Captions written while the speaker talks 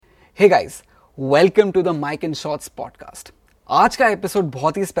Hey guys, welcome to the mic and shots podcast. आज का episode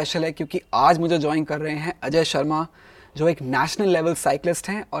बहुत ही special है क्योंकि आज मुझे ज्वाइन कर रहे हैं अजय शर्मा, जो एक नेशनल लेवल साइकिलिस्ट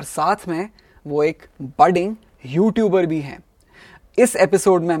हैं और साथ में वो एक बडिंग यूट्यूबर भी हैं। इस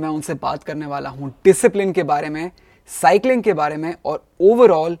एपिसोड में मैं उनसे बात करने वाला हूँ डिसिप्लिन के बारे में, साइकिलिंग के बारे में और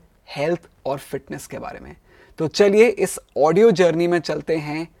ओवरऑल हेल्थ और फिटनेस के बारे में। तो चलिए इस ऑडियो जर्नी में चलते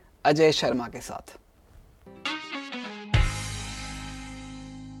हैं अजय शर्मा के साथ।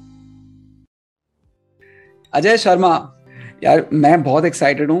 अजय शर्मा, यार मैं बहुत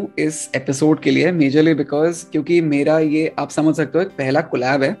एक्साइटेड हूँ इस एपिसोड के लिए, मेजरली बिकॉज क्योंकि मेरा ये आप समझ सकते हो एक पहला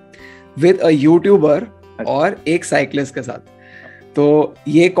कोलैब है विद अ यूट्यूबर और एक साइकिलिस्ट के साथ। तो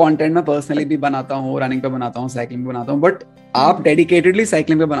ये कंटेंट मैं पर्सनली भी बनाता हूँ, रनिंग पे बनाता हूँ, साइकिलिंग पे बनाता हूँ, बट आप डेडिकेटेडली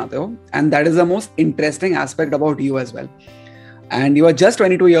साइकिलिंग पे बनाते हो and that is the most interesting aspect about you as well. And you are just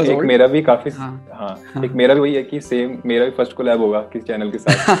 22 years old। मेरा भी काफी हाँ। एक मेरा भी वही है कि सेम मेरा भी फर्स्ट कोलैब होगा किस चैनल के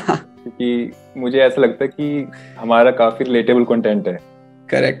साथ क्योंकि मुझे ऐसा लगता है कि हमारा काफी रिलेटेबल कंटेंट है।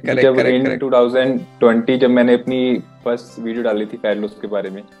 करेक्ट। जब इन 2020 जब मैंने अपनी फर्स्ट वीडियो डाली थी फैट लॉस के बारे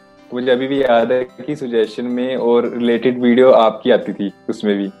में, तो मुझे अभी भी याद है कि सजेशन में और रिलेटेड वीडियो आपकी आती थी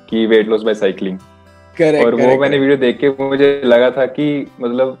उसमें भी कि वेट लॉस बाय साइकिलिंग। और वो मैंने वीडियो देख के मुझे लगा था कि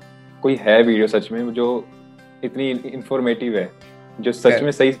मतलब कोई है वीडियो सच में जो इतनी इंफॉर्मेटिव है, जो सच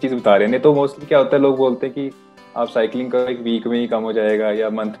में सही चीज बता रहे हैं। नहीं तो मोस्टली क्या होता है, लोग बोलते हैं कि आप साइकिलिंग का एक वीक में ही कम हो जाएगा या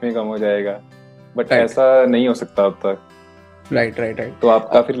मंथ में कम हो जाएगा, बट ऐसा नहीं हो सकता अब तक। राइट। तो आप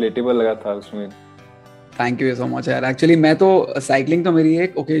काफी रिलेटेबल लगा था उसमें। थैंक यू सो मच यार। एक्चुअली मैं तो साइकिलिंग तो मेरी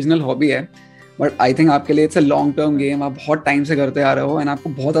एक ओकेजनल हॉबी है, बट आई थिंक आपके लिए it's a long term game. आप बहुत टाइम से करते आ रहे हो एंड आपको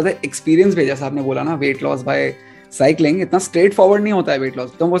बहुत ज़्यादा एक्सपीरियंस भी है। जैसा आपने बोला ना, वेट लॉस बाय साइकिलिंग इतना स्ट्रेट फॉरवर्ड नहीं होता है वेट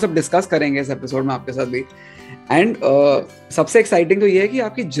लॉस, तो हम वो सब डिस्कस करेंगे इस एपिसोड में आपके साथ भी। एंड सबसे एक्साइटिंग तो ये है कि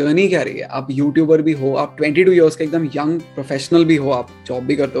आपकी जर्नी क्या रही है। आप यूट्यूबर भी हो, आप 22 years के एकदम यंग प्रोफेशनल भी हो, आप जॉब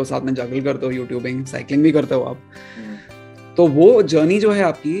भी करते हो, साथ में जगल करते हो, यूट्यूबिंग साइकिलिंग भी करते हो आप। तो वो जर्नी जो है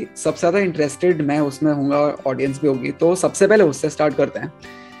आपकी, सबसे ज़्यादा इंटरेस्टेड मैं उसमें हूँगा और ऑडियंस भी होगी। तो सबसे पहले उससे स्टार्ट करते हैं।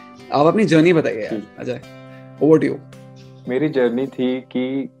 आप अपनी जर्नी बताइए यार अजय, ओवर टू यू। मेरी जर्नी थी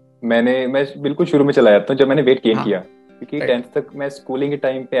कि मैं बिल्कुल शुरू में चला जाता हूँ जब मैंने वेट गेन किया, क्योंकि 10th तक मैं स्कूलिंग के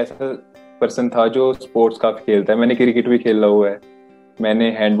टाइम पे ऐसा पर्सन था जो स्पोर्ट्स काफी खेलता है। मैंने क्रिकेट भी खेला हुआ है, मैंने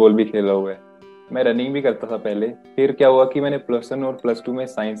हैंडबॉल भी खेला हुआ है, मैं रनिंग भी करता था पहले। फिर क्या हुआ कि मैंने +1 और +2 में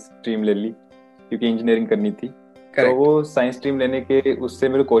साइंस स्ट्रीम ले ली क्योंकि इंजीनियरिंग करनी थी। तो वो साइंस स्ट्रीम लेने के उससे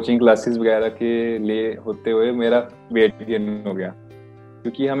मेरे कोचिंग क्लासेस वगैरह के लिए होते हुए मेरा वेट गेन हो गया,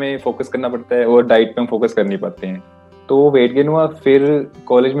 क्योंकि हमें फोकस करना पड़ता है और डाइट पे हम फोकस कर नहीं पाते हैं। तो वो वेट गेन हुआ। फिर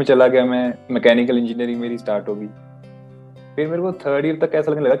कॉलेज में चला गया मैं, मैकेनिकल इंजीनियरिंग मेरी स्टार्ट हो गई। फिर मेरे को 3rd ईयर तक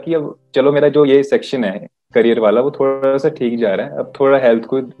ऐसा लगने लगा कि अब चलो मेरा जो ये सेक्शन है करियर वाला वो थोड़ा सा ठीक जा रहा है, अब थोड़ा हेल्थ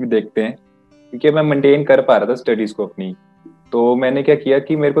को भी देखते हैं, क्योंकि मैं मेंटेन कर पा रहा था स्टडीज को अपनी। तो मैंने क्या किया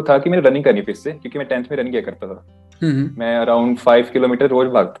कि मेरे को था कि मैंने रनिंग करनी फिर से, क्योंकि मैं 10th में रन किया करता था। मैं अराउंड 5 किलोमीटर रोज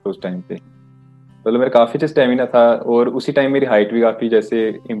भागता था उस टाइम पे। मतलब मेरा काफी अच्छा स्टेमिना था और उसी टाइम मेरी हाइट भी काफी जैसे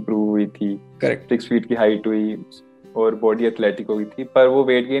इम्प्रूव हुई थी। 6 फीट की हाइट हुई और बॉडी एथलेटिक हो गई थी। पर वो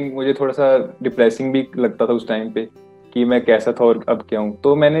वेट गेन मुझे थोड़ा सा डिप्रेसिंग भी लगता था उस टाइम पे कि मैं कैसा था और अब क्या हूँ।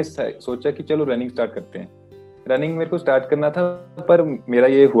 तो मैंने सोचा कि चलो रनिंग स्टार्ट करते हैं। रनिंग मेरे को स्टार्ट करना था, पर मेरा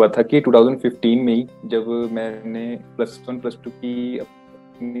ये हुआ था कि 2015 में ही जब मैंने +1 +2 की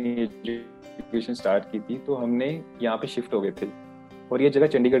अपनी एजुकेशन स्टार्ट की थी, तो हमने यहाँ पे शिफ्ट हो गए थे और ये जगह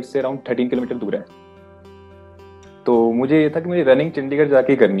चंडीगढ़ से अराउंड 13 किलोमीटर दूर है। तो मुझे ये था कि मुझे रनिंग चंडीगढ़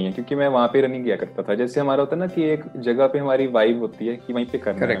जाके करनी है, क्योंकि मैं वहाँ पे रनिंग किया करता था। जैसे हमारा होता है ना कि एक जगह पे हमारी वाइब होती है कि वहीं पे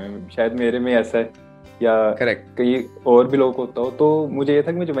करना है, शायद मेरे में ऐसा है या कहीं और भी लोग होता हो। तो मुझे ये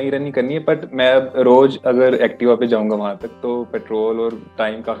था कि मुझे वहीं रनिंग करनी है, बट मैं अब रोज अगर एक्टिवा पे जाऊंगा वहां तक तो पेट्रोल और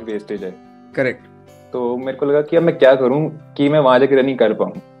टाइम काफी वेस्टेज है। करेक्ट। तो मेरे को लगा कि अब मैं क्या करूं कि मैं वहां जाके रनिंग कर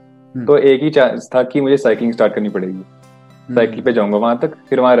पाऊं। तो एक ही चांस था कि मुझे साइकिलिंग स्टार्ट करनी पड़ेगी। साइकिल पे जाऊंगा वहां तक,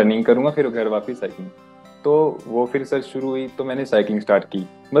 फिर वहां रनिंग करूंगा, फिर घर वापस साइकिलिंग। तो वो फिर सर्च शुरू हुई, तो मैंने साइकिलिंग स्टार्ट की।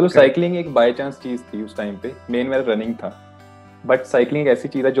 मतलब साइकिलिंग एक बाय चांस चीज थी उस टाइम पे, मेन मेरा रनिंग था। बट साइकिलिंग एक ऐसी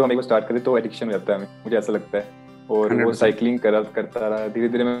चीज है जो हमें को स्टार्ट करे तो एडिक्शन हो जाता है, मुझे ऐसा लगता है। और वो साइकिलिंग करता रहा, धीरे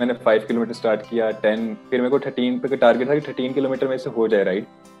धीरे मैंने 5 किलोमीटर स्टार्ट किया, 10, फिर मेरे को 13 पे टारगेट था कि 13 किलोमीटर में से हो जाए राइड,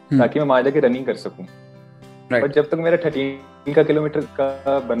 ताकि मैं वहां जाके रनिंग कर सकूं। बट जब तक मेरा 13 किलोमीटर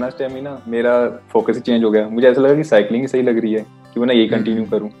का बना स्टेमिना, मेरा फोकस ही चेंज हो गया। मुझे ऐसा लगा कि साइकिलिंग ही सही लग रही है, क्यों ना यही कंटिन्यू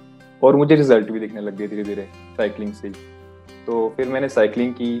करूं। और मुझे रिजल्ट भी दिखने लग गए धीरे धीरे साइकिलिंग से। तो फिर मैंने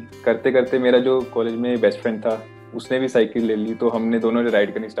साइकिलिंग की, करते करते मेरा जो कॉलेज में बेस्ट फ्रेंड था उसने भी साइकिल ले ली, तो हमने दोनों ने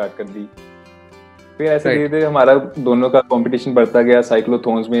राइड करनी स्टार्ट कर दी। फिर ऐसे धीरे धीरे हमारा दोनों का कंपटीशन बढ़ता गया,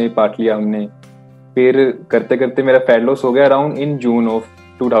 साइक्लोथॉन्स में पार्ट लिया हमने। फिर करते करते मेरा फैट लॉस हो गया अराउंड इन जून ऑफ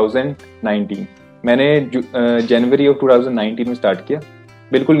 2019। मैंने जनवरी ऑफ 2019 में स्टार्ट किया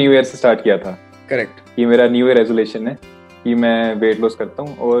बिल्कुल न्यू ईयर से स्टार्ट किया था। करेक्ट। ये मेरा न्यू ईयर रेजोल्यूशन है कि मैं वेट लॉस करता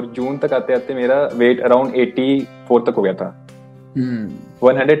हूँ, और जून तक आते आते मेरा वेट अराउंड 84 तक हो गया था।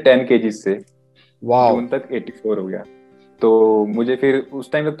 110 kg से जून तक 84 हो गया। तो मुझे फिर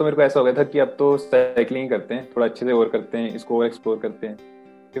उस टाइम तक तो मेरे को ऐसा हो गया था कि अब तो साइकिलिंग करते हैं, थोड़ा अच्छे से और करते हैं, इसको और एक्सप्लोर करते हैं।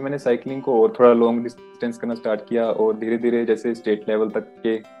 फिर मैंने साइकिलिंग को और थोड़ा लॉन्ग डिस्टेंस करना स्टार्ट किया, और धीरे धीरे जैसे स्टेट लेवल तक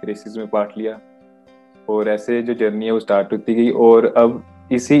के रेसेस में पार्ट लिया, और ऐसे जो जर्नी है वो स्टार्ट होती गई। और अब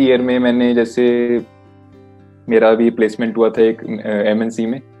इसी ईयर में मैंने जैसे मेरा अभी प्लेसमेंट हुआ था एक MNC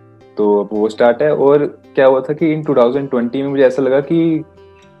में, तो अब वो स्टार्ट है। और क्या हुआ था कि इन 2020 में मुझे ऐसा लगा कि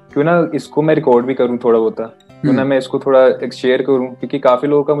क्यों ना इसको मैं रिकॉर्ड भी करूं थोड़ा बहुत, क्यों ना मैं इसको थोड़ा एक शेयर करूं, क्योंकि काफी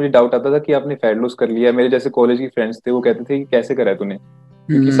लोगों का मुझे डाउट आता था कि आपने फैट लॉस कर लिया। मेरे जैसे कॉलेज के फ्रेंड्स थे, वो कहते थे कि कैसे करा है तूने,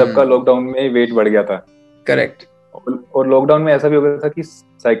 क्योंकि सबका लॉकडाउन में वेट बढ़ गया था। करेक्ट। और लॉकडाउन में ऐसा भी हो गया था कि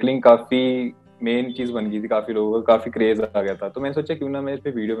साइकिलिंग काफी मेन चीज बन गई थी, काफी लोगों का काफी क्रेज आ गया था। तो मैंने सोचा क्यों ना मैं इस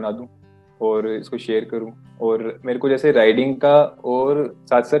पे वीडियो बना दूं और इसको शेयर करूं। और मेरे को जैसे राइडिंग का और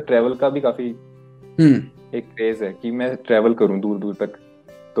साथ साथ ट्रैवल का भी काफी एक क्रेज है कि मैं ट्रैवल करूं दूर दूर तक।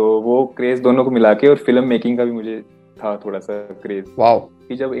 तो वो क्रेज दोनों को मिला के, और फिल्म मेकिंग का भी मुझे था थोड़ा सा क्रेज। वाओ।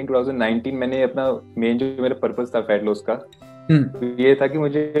 कि जब इन 2019 मैंने अपना मेन जो मेरा पर्पस था फैट लॉस का, तो ये था कि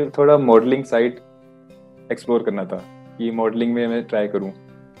मुझे थोड़ा मॉडलिंग साइड एक्सप्लोर करना था, कि मॉडलिंग में मैं ट्राई करूं।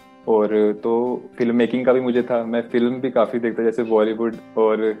 और तो फिल्म मेकिंग का भी मुझे था, मैं फिल्म भी काफी देखता, जैसे बॉलीवुड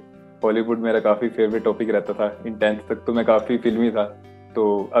और हॉलीवुड मेरा काफी फेवरेट टॉपिक रहता था। इन 10th तक तो मैं काफी फिल्मी था,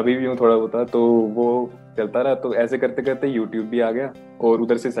 तो अभी भी हूँ थोड़ा होता, तो वो चलता रहा। तो ऐसे करते करते यूट्यूब भी आ गया, और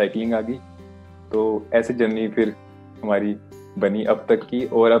उधर से साइकिलिंग आ गई। तो ऐसे जर्नी फिर हमारी बनी अब तक की।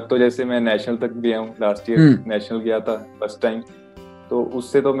 और अब तो जैसे मैं नेशनल तक भी आया हूँ, लास्ट ईयर नेशनल गया था फर्स्ट टाइम। तो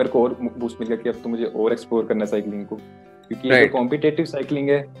उससे तो मेरे को और बूस्ट मिल गया कि अब तो मुझे और एक्सप्लोर करना है साइकिलिंग को, क्योंकि ये जो कॉम्पिटिटिव साइकिलिंग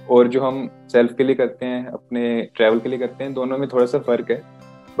है और जो हम सेल्फ के लिए करते हैं, अपने ट्रैवल के लिए करते हैं, दोनों में थोड़ा सा फर्क है।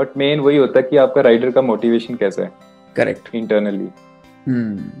 बट मेन वही होता है कि आपका राइडर का मोटिवेशन कैसा है। करेक्ट। इंटरनली।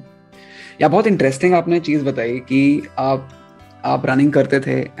 या बहुत इंटरेस्टिंग आपने चीज बताई कि आप रनिंग करते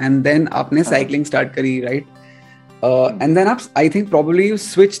थे एंड देन आपने साइकिलिंग स्टार्ट करी, राइट? एंड देन आप I think probably you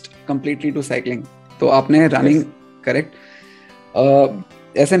switched completely to cycling, तो आपने रनिंग, करेक्ट।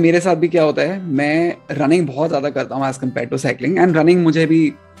 ऐसे मेरे साथ भी क्या होता है, मैं रनिंग बहुत ज्यादा करता हूँ as compared to cycling, and running मुझे भी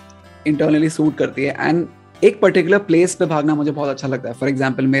इंटरनली सूट करती है। एंड एक पर्टिकुलर प्लेस पे भागना मुझे बहुत अच्छा लगता है। फॉर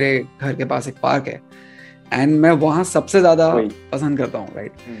एग्जाम्पल मेरे घर के पास एक पार्क है एंड मैं वहाँ सबसे ज्यादा पसंद करता हूँ,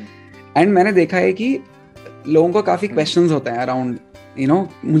 राइट? एंड मैंने देखा है कि लोगों को काफी क्वेश्चंस होते हैं अराउंड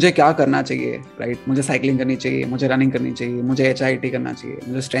मुझे क्या करना चाहिए, राइट? मुझे साइकिलिंग करनी चाहिए, मुझे रनिंग करनी चाहिए, मुझे HIIT करना चाहिए,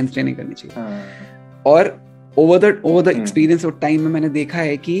 मुझे स्ट्रेंथ ट्रेनिंग करनी चाहिए। और over the experience of time में मैंने देखा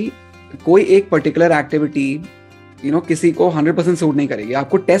है कि कोई एक पर्टिकुलर एक्टिविटी किसी को 100% सूट नहीं करेगी,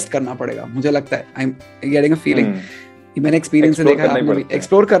 आपको टेस्ट करना पड़ेगा। मुझे लगता है I am getting a feeling, मैंने एक्सपीरियंस से देखा है, आपने भी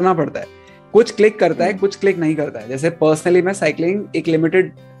एक्सप्लोर करना पड़ता है। कुछ क्लिक करता है, कुछ क्लिक नहीं करता है। जैसे पर्सनली मैं साइकिलिंग एक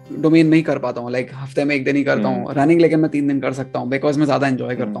लिमिटेड डोमेन में ही कर पाता हूँ, लाइक हफ्ते में 1 दिन ही करता हूँ रनिंग, लेकिन मैं 3 दिन कर सकता हूँ बिकॉज मैं ज्यादा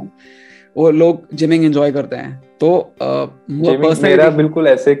एंजॉय करता हूँ। वो लोग जिमिंग एंजॉय करते हैं, तो मेरा बिल्कुल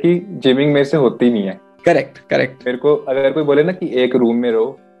ऐसे कि जिमिंग मेरे से होती नहीं है। करेक्ट। मेरे को अगर कोई बोले ना कि एक रूम में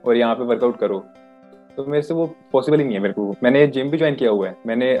रहो और यहाँ पे वर्कआउट करो, तो मेरे से वो पॉसिबल ही नहीं है। मेरे को, मैंने जिम भी ज्वाइन किया हुआ है,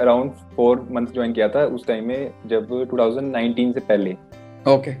 मैंने अराउंड 4 मंथ ज्वाइन किया था उस टाइम में, जब 2019 से पहले।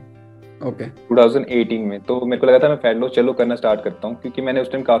 ओके 2018 में। तो मेरे को लगा था मैं फैट लॉस चलो करना स्टार्ट करता हूँ, क्योंकि मैंने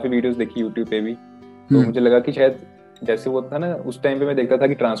उस टाइम काफी वीडियोस देखी यूट्यूब पे भी। तो मुझे लगा कि शायद जैसे वो था ना उस टाइम पे, मैं देखता था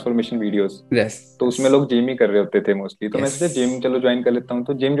कि ट्रांसफॉर्मेशन वीडियोस, तो उसमें लोग जिम ही कर रहे होते थे मोस्टली। तो मैं सोचा जिम चलो ज्वाइन कर लेता हूँ।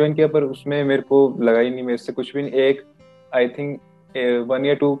 तो जिम ज्वाइन किया, पर उसमें मेरे को लगा ही नहीं, मेरे से कुछ भी नहीं, एक आई थिंक 1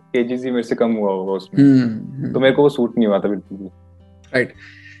 या 2 kgs ही मेरे से कम हुआ होगा उसमें। तो मेरे को वो सूट नहीं हुआ था बिल्कुल भी। राइट।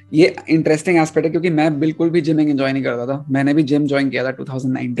 ये इंटरेस्टिंग एस्पेक्ट है, क्योंकि मैं बिल्कुल भी जिमिंग एंजॉय नहीं करता था। मैंने भी जिम ज्वाइन किया था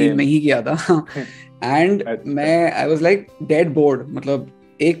 2019 में ही किया था एंड मैं I was like dead bored. मतलब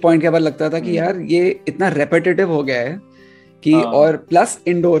एक पॉइंट के बाद लगता था कि यार ये इतना रेपिटेटिव हो गया है कि और प्लस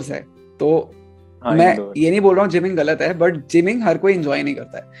इंडोर्स है। तो मैं ये नहीं बोल रहा हूँ जिमिंग गलत है, बट जिमिंग हर कोई एंजॉय नहीं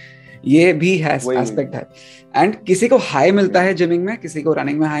करता है, ये भी एस्पेक्ट है। एंड किसी को हाई मिलता है जिमिंग में, किसी को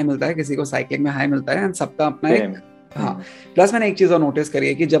रनिंग में हाई मिलता है, किसी को साइकिलिंग में हाई मिलता है, एंड सबका अपना एक प्लस मैंने एक चीज और नोटिस करी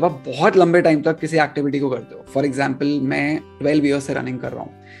है कि जब आप बहुत लंबे टाइम तक किसी एक्टिविटी को करते हो, फॉर एग्जांपल मैं 12 ईयर्स से रनिंग कर रहा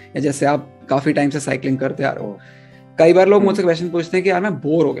हूँ, या जैसे आप काफी टाइम से साइकिलिंग करते आ रहे हो, कई बार लोग मुझसे क्वेश्चन पूछते हैं कि यार मैं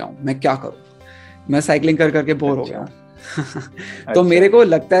बोर हो गया हूँ, मैं क्या करूँ, मैं साइकिलिंग कर करके बोर हो गया हूँ। तो मेरे को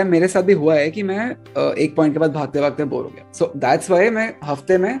लगता है मेरे साथ भी हुआ है कि मैं एक पॉइंट के बाद भागते भागते बोर हो गया। सो दैट्स व्हाई मैं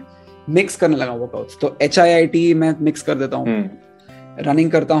हफ्ते में मिक्स करने लगा वर्कआउट्स। तो HIIT मैं मिक्स कर देता हूँ,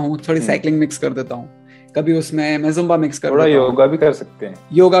 रनिंग करता हूँ, थोड़ी साइकिलिंग मिक्स कर देता हूँ, कभी उसमें मैं जुम्बा मिक्स कर देता हूँ, योगा भी कर सकते हैं,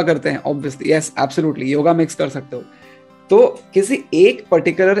 योगा करते हैं obviously, yes absolutely, yoga mix कर सकते हो। तो किसी एक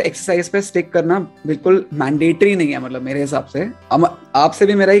पर्टिकुलर एक्सरसाइज पे स्टिक करना बिल्कुल मैंडेटरी नहीं है, मतलब मेरे हिसाब से। अब आपसे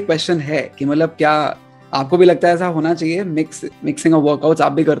भी मेरा एक क्वेश्चन है कि मतलब क्या आपको भी लगता है ऐसा होना चाहिए, मिक्सिंग ऑफ वर्कआउट्स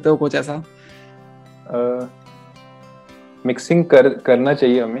आप भी करते हो कुछ ऐसा? मिक्सिंग करना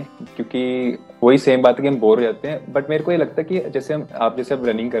चाहिए हमें, क्योंकि वही सेम बात है कि हम बोर हो जाते हैं। बट मेरे को ये लगता है कि जैसे आप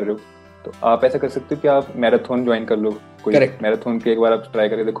रनिंग कर रहे हो, तो आप ऐसा कर सकते हो कि आप मैराथन ज्वाइन कर लो। कोई मैराथन के एक बार आप ट्राई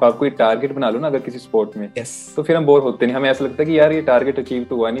करके देखो, आप कोई टारगेट बना लो ना अगर किसी स्पोर्ट में। yes. तो फिर हम बोर होते नहीं, हमें ऐसा लगता है कि यार ये टारगेट अचीव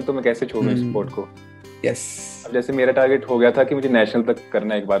तो हुआ नहीं, तो मैं कैसे छोड़ूं इस स्पोर्ट को। yes. अब जैसे मेरा टारगेट हो गया था कि मुझे नेशनल तक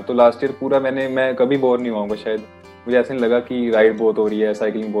करना है एक बार, तो लास्ट ईयर पूरा मैं कभी बोर नहीं हुआ शायद। मुझे ऐसा नहीं लगा कि राइड बहुत हो रही है,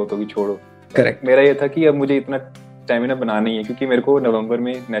 साइकिलिंग बहुत होगी, छोड़ो। करेक्ट। मेरा ये था कि अब मुझे इतना स्टैमिना बनाना ही है, क्योंकि मेरे को नवंबर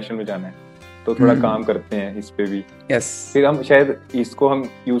में नेशनल में जाना है, तो थोड़ा काम करते हैं इस पे भी। फिर हम शायद इसको हम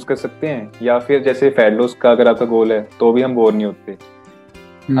यूज कर सकते हैं, या फिर जैसे फैट लॉस का अगर आपका गोल है तो भी हम बोर नहीं होते।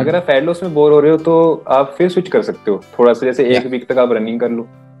 अगर आप फैट लॉस में बोर हो रहे हो तो आप फिर स्विच कर सकते हो थोड़ा सा, जैसे एक वीक तक आप रनिंग कर लो,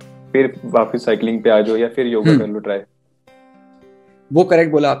 फिर वापस साइकिलिंग पे आ जाओ, या फिर योगा कर लो ट्राई। वो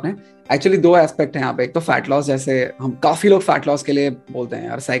करेक्ट बोला आपने। एक्चुअली दो एस्पेक्ट है यहाँ पे, एक तो फैट लॉस, जैसे हम काफी लोग फैट लॉस के लिए बोलते हैं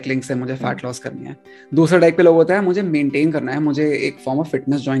यार साइकिलिंग से मुझे फैट लॉस करनी है। दूसरा टाइप के लोग होता है मुझे मेंटेन करना है, मुझे एक फॉर्म ऑफ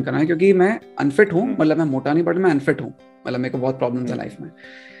फिटनेस ज्वाइन करना है, क्योंकि मैं अनफिट हूँ, मतलब मैं मोटा नहीं बट मैं अनफिट हूँ, मतलब मेरे को बहुत प्रॉब्लम्स है लाइफ में,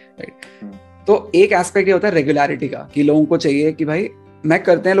 राइट। तो एक एस्पेक्ट ये होता है रेगुलरिटी का, कि लोगों को चाहिए कि भाई मैं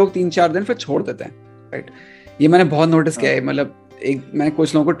करते हैं लोग 3-4 दिन फिर छोड़ देते हैं, राइट। ये मैंने बहुत नोटिस किया है, मतलब मैंने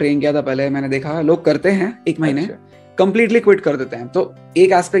कुछ लोगों को ट्रेन किया था पहले, मैंने देखा लोग करते हैं 1 महीने कंप्लीटली क्विट कर देते हैं। तो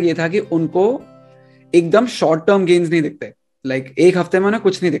एक एस्पेक्ट ये था कि उनको एकदम शॉर्ट टर्म गेन्स नहीं दिखते, लाइक एक हफ्ते में उन्हें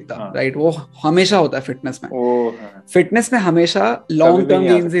कुछ नहीं दिखता, राइट। वो हमेशा होता है फिटनेस में, फिटनेस में हमेशा लॉन्ग टर्म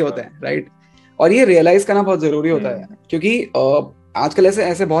गेन्स ही होते हैं, राइट। और ये रियलाइज करना बहुत जरूरी होता है, क्योंकि आजकल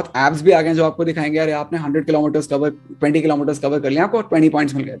ऐसे बहुत एप्स भी आ गए हैं जो आपको दिखाएंगे यार आपने 100 किलोमीटर कवर 20 किलोमीटर कवर कर लिया, आपको 20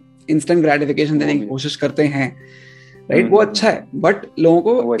 पॉइंट्स मिल गए, इंस्टेंट ग्रेटिफिकेशन देने की कोशिश करते हैं, राइट। वो अच्छा है, बट लोगों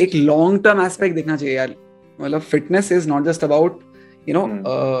को एक लॉन्ग टर्म एस्पेक्ट दिखना चाहिए यार। मतलब fitness is not just about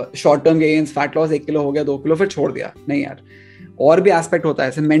short term gains, fat loss 1 kilo हो गया 2 किलो फिर छोड़ दिया, नहीं यार। और भी एस्पेक्ट होता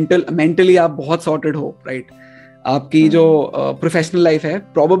है, जैसे मेंटली आप बहुत सॉर्टेड हो, राइट। आपकी जो प्रोफेशनल लाइफ है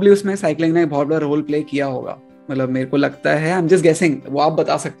प्रॉब्ली उसमें साइकिलिंग ने बहुत बड़ा रोल प्ले किया होगा, मतलब मेरे को लगता है, आई एम जस्ट गेसिंग, वो आप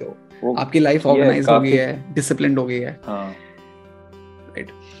बता सकते हो। आपकी लाइफ ऑर्गेनाइज हो गई है, डिसिप्लिन्ड हो गई है,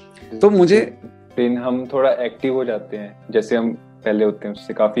 राइट। तो मुझे हम थोड़ा एक्टिव हो जाते हैं जैसे हम पहले होते हैं,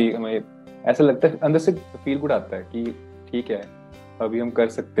 उससे काफी हमें ऐसा लगता है, अंदर से फील गुड आता है कि ठीक है अभी हम कर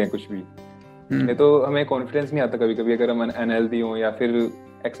सकते हैं कुछ भी। नहीं तो हमें कॉन्फिडेंस नहीं आता कभी कभी, अगर हम अनहेल्दी हो या फिर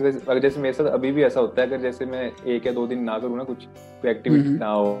एक्सरसाइज, अगर जैसे मेरे साथ अभी भी ऐसा होता है, अगर जैसे मैं 1 या 2 दिन ना करूँ ना, कुछ कोई एक्टिविटी ना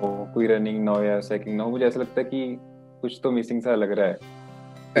हो, कोई रनिंग ना हो या साइकिलिंग ना हो, मुझे ऐसा लगता है कि कुछ तो मिसिंग सा लग रहा है,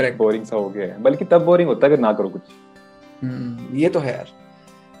 करेक्ट, बोरिंग सा हो गया है। बल्कि तब बोरिंग होता है अगर ना करो कुछ। ये तो है यार,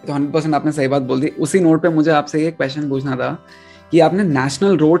 तो 100% आपने सही बात बोल दी। उसी नोट पे मुझे आपसे एक क्वेश्चन पूछना था कि आपने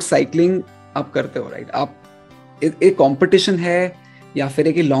नेशनल रोड साइकिलिंग आप करते हो, राइट। आप एक कंपटीशन है या फिर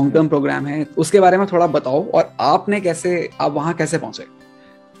एक लॉन्ग टर्म प्रोग्राम है, उसके बारे में थोड़ा बताओ, और आप वहां कैसे पहुंचे?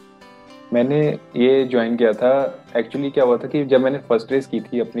 मैंने ये ज्वाइन किया था, एक्चुअली क्या हुआ था कि जब मैंने फर्स्ट रेस की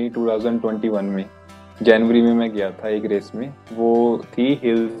थी अपनी 2021 में, जनवरी में मैं गया था एक रेस में, वो थी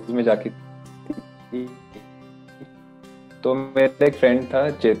हिल्स में जाके थी। तो मेरा एक फ्रेंड था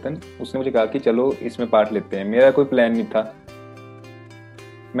चेतन, उसने मुझे कहा कि चलो इसमें पार्ट लेते हैं। मेरा कोई प्लान नहीं था,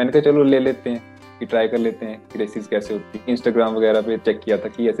 मैंने कहा चलो ले लेते हैं, कि ट्राई कर लेते हैं कि रेसेस कैसे होती है। इंस्टाग्राम वगैरह पे चेक किया था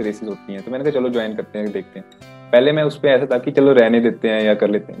कि ऐसे रेसेस होती हैं, तो मैंने कहा चलो ज्वाइन करते हैं, देखते हैं। पहले मैं उस पर ऐसा था कि चलो रहने देते हैं या कर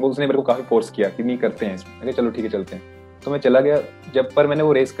लेते हैं, वो उसने मेरे को काफी फोर्स किया कि नहीं करते हैं इसमें। मैंने कहा चलो ठीक है चलते हैं, तो मैं चला गया। जब पर मैंने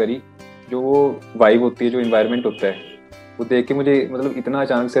वो रेस करी, जो वो वाइब होती है, जो इन्वायरमेंट होता है, वो देख के मुझे मतलब इतना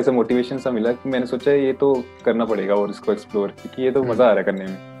अचानक से ऐसा मोटिवेशन सा मिला कि मैंने सोचा ये तो करना पड़ेगा और इसको एक्सप्लोर, क्योंकि ये तो मजा आ रहा है करने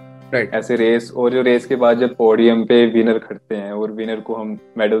में, राइट। ऐसे रेस। और जो रेस के बाद जब पोडियम पे विनर खड़ते हैं और विनर को हम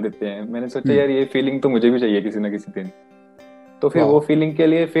मेडल देते हैं, मैंने सोचा यार ये फीलिंग तो मुझे भी चाहिए किसी ना किसी दिन। तो फिर वो फीलिंग के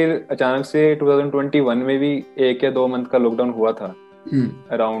लिए फिर अचानक से 2021 में भी 1 या 2 मंथ का लॉकडाउन हुआ था,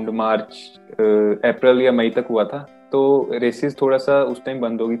 अराउंड मार्च अप्रैल या मई तक हुआ था। तो रेसेस थोड़ा सा उस टाइम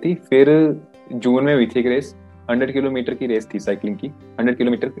बंद हो गई थी। फिर जून में हुई थी एक रेस, 100 किलोमीटर की रेस थी साइकिलिंग की, 100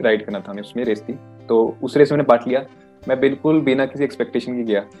 किलोमीटर राइड करना था हमें, उसमें रेस थी। तो उस रेस में मैंने पार्ट लिया। मैं बिल्कुल बिना किसी एक्सपेक्टेशन के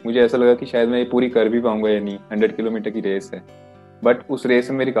गया, मुझे ऐसा लगा कि शायद मैं ये पूरी कर भी पाऊंगा या नहीं, 100 किलोमीटर की रेस है। बट उस रेस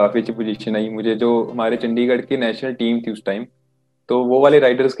में मेरी काफी अच्छी पोजीशन आई। मुझे जो हमारे चंडीगढ़ की नेशनल टीम थी उस टाइम, तो वो वाले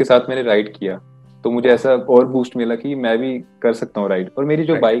राइडर्स के साथ मैंने राइड किया, तो मुझे ऐसा और बूस्ट मिला कि मैं भी कर सकता हूँ राइड। और मेरी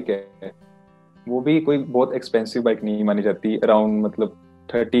जो बाइक है वो भी कोई बहुत एक्सपेंसिव बाइक नहीं मानी जाती, अराउंड मतलब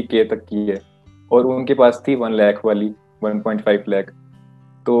 30K तक की है, और उनके पास थी 1 लाख वाली, 1.5 लाख।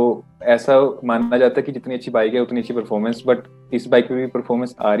 तो ऐसा माना जाता है कि जितनी अच्छी बाइक है उतनी अच्छी परफॉर्मेंस, बट इस बाइक पे भी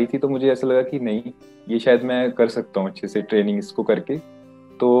परफॉर्मेंस आ रही थी, तो मुझे ऐसा लगा कि नहीं, ये शायद मैं कर सकता हूँ अच्छे से ट्रेनिंग इसको करके।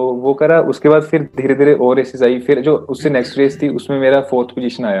 तो वो करा। उसके बाद फिर धीरे धीरे और रेसेस आई, फिर जो उससे नेक्स्ट रेस थी उसमें मेरा 4th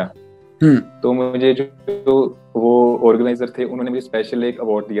पोजीशन आया। तो मुझे जो वो ऑर्गेनाइजर थे उन्होंने मुझे स्पेशल एक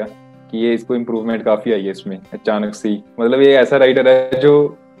अवार्ड दिया कि ये इसको इम्प्रूवमेंट काफी आई है इसमें अचानक से ही। मतलब ये ऐसा राइडर है जो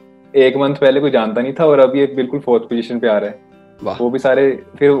 1 मंथ पहले कोई जानता नहीं था और अभी एक बिल्कुल 4th पोजीशन पे आ रहा है। वो भी सारे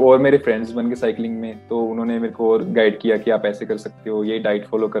फिर और मेरे फ्रेंड्स बन गए साइकिलिंग में, तो उन्होंने मेरे को और गाइड किया कि आप ऐसे कर सकते हो, ये डाइट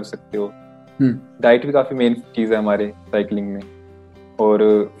फॉलो कर सकते हो। डाइट भी काफी मेन चीज है हमारे साइकिलिंग में और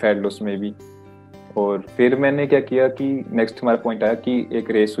फैट लॉस में भी। और फिर मैंने क्या किया कि नेक्स्ट हमारा पॉइंट आया कि एक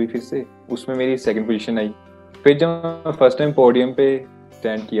रेस हुई फिर से, उसमें मेरी 2nd पोजीशन आई। फिर जब मैं फर्स्ट टाइम पोडियम पे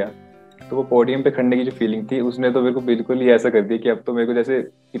स्टैंड किया, तो वो पोडियम पे खड़ने की जो फीलिंग थी उसने तो मेरे को बिल्कुल ही ऐसा कर दिया कि अब तो मेरे को जैसे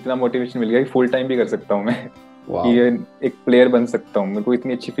इतना मोटिवेशन मिल गया कि फुल टाइम भी कर सकता हूँ मैं कि एक प्लेयर बन सकता हूँ। मेरे को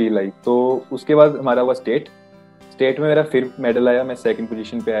इतनी अच्छी फील आई। तो उसके बाद हमारा हुआ स्टेट में मेरा फिर मेडल आया, मैं 2nd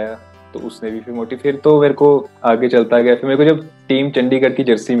पोजीशन पे आया। तो उसने भी फिर फिर तो मेरे को आगे चलता गया। फिर मेरे को जब टीम चंडीगढ़ की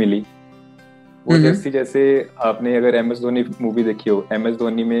जर्सी मिली, वो जर्सी जैसे आपने अगर MS धोनी मूवी देखी हो, MS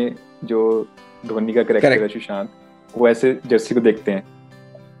धोनी में जो धोनी का कैरेक्टर है सुशांत, वो ऐसे जर्सी को देखते हैं,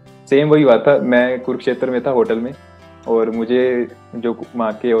 सेम वही हुआ था। मैं कुरुक्षेत्र में था होटल में, और मुझे जो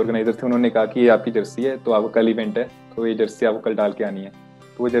वहाँ के ऑर्गेनाइजर थे उन्होंने कहा कि ये आपकी जर्सी है, तो आपका कल इवेंट है, तो ये जर्सी आपको कल डाल के आनी है।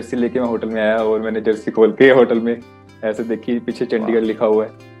 तो वो जर्सी लेके मैं होटल में आया और मैंने जर्सी खोल के होटल में ऐसे देखी, पीछे चंडीगढ़ लिखा हुआ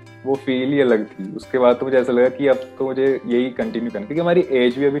है। वो फील ही अलग थी। उसके बाद तो मुझे ऐसा लगा कि अब तो मुझे यही कंटिन्यू करना, क्योंकि हमारी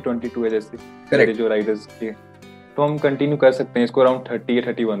एज भी अभी 22 है जैसे मेरे जो राइडर्स के, तो हम कंटिन्यू कर सकते हैं इसको अराउंड 30 या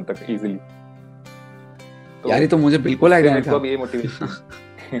 31 तक इजीली। तो यार ये तो मुझे बिल्कुल आइडिया नहीं था। अब ये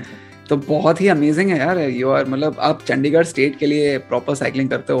मोटिवेशन तो बहुत ही अमेजिंग है यार। यू आर मतलब आप चंडीगढ़ स्टेट के लिए प्रॉपर साइकिलिंग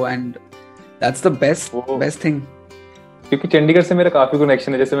करते हो, and that's the best thing. क्योंकि चंडीगढ़ से मेरा काफी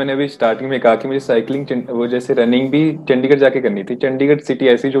कनेक्शन है। जैसे मैंने अभी स्टार्टिंग में कहा कि मुझे साइकिलिंग वो जैसे रनिंग भी चंडीगढ़ जाके करनी थी। चंडीगढ़ सिटी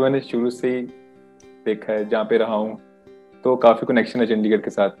ऐसी जो मैंने शुरू से ही देखा है, जहाँ पे रहा हूँ, तो काफी कनेक्शन है चंडीगढ़ के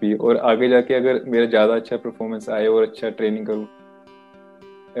साथ भी। और आगे जाके अगर मेरा ज्यादा अच्छा परफॉर्मेंस आए और अच्छा ट्रेनिंग करूँ,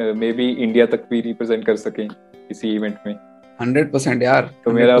 मे बी इंडिया तक भी रिप्रेजेंट कर सकें किसी इवेंट में। 100% यार।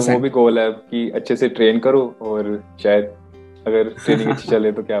 तो मेरा वो भी गोल है कि अच्छे से ट्रेन करो, और शायद अगर ट्रेनिंग अच्छी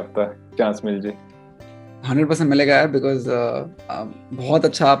चले तो क्या पता चांस मिल जाए। 100% मिलेगा यार, बिकॉज बहुत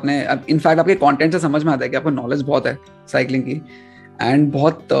अच्छा आपने, इनफैक्ट आपके कंटेंट से समझ में आता है कि आपको नॉलेज बहुत है साइकिलिंग की, एंड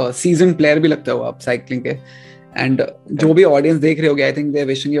बहुत सीजन प्लेयर भी लगते हो आप साइकिलिंग के। एंड जो भी ऑडियंस देख रहे होगे, I think they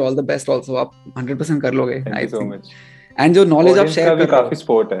wishing you all the best also. आप 100% कर लोगे, आई थिंक। एंड जो नॉलेज आप शेयर कर रहे हो, काफी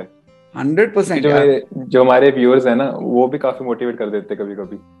सपोर्ट है 100% जो हमारे व्यूअर्स है ना, वो भी काफी मोटिवेट कर देते हैं कभी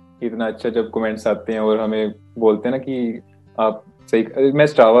कभी। इतना अच्छा जब कमेंट्स आते हैं और हमें बोलते हैं ना कि आप सही। मैं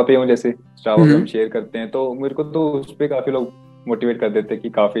स्ट्रावा पे हूँ, जैसे स्ट्रावा पे हम शेयर करते हैं, तो मेरे को तो उस पे काफी लोग मोटिवेट कर देते हैं कि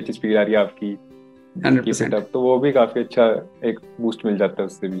काफी अच्छी स्पीड आ रही है आपकी, 100%। तो वो भी काफी अच्छा एक बूस्ट मिल जाता है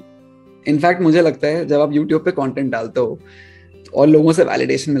उससे भी। इनफैक्ट मुझे लगता है जब आप यूट्यूब पे कंटेंट डालते हो और लोगों से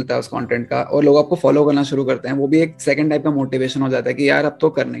वैलिडेशन मिलता है उस कंटेंट का, और लोग आपको फॉलो करना शुरू करते हैं, वो भी एक सेकंड टाइप का मोटिवेशन हो जाता है कि यार अब तो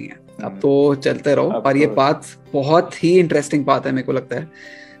करना ही है, अब तो चलते रहो। और ये पाथ बहुत ही इंटरेस्टिंग पाथ है मेरे को लगता है।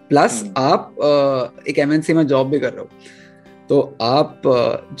 प्लस आप एक MNC में जॉब भी कर रहे हो, तो आप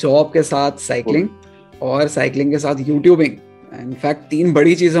जॉब के साथ साइकिलिंग और साइकिलिंग के साथ यूट्यूबिंग, इनफैक्ट 3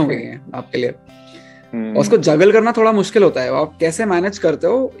 बड़ी चीजें हो गई हैं आपके लिए। और उसको जगल करना थोड़ा मुश्किल होता है। आप कैसे मैनेज करते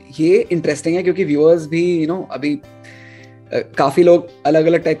हो, ये इंटरेस्टिंग है, क्योंकि व्यूअर्स भी अभी काफी लोग अलग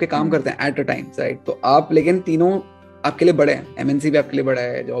अलग टाइप के काम करते हैं एट अ टाइम, राइट? तो आप लेकिन तीनों आपके लिए बड़े हैं। MNC भी आपके लिए बड़ा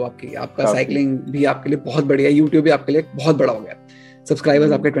है, जॉब आपकी, आपका साइकिलिंग भी आपके लिए बहुत बड़ी है, यूट्यूब भी आपके लिए बहुत बड़ा हो गया,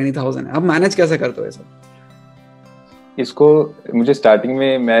 सब्सक्राइबर्स आपके 20,000 है। आप मैनेज कैसे करते हो ये सब? इसको मुझे स्टार्टिंग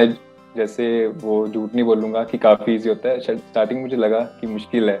में, मैं जैसे वो झूठ नहीं बोलूंगा कि काफी इजी होता है। स्टार्टिंग मुझे लगा कि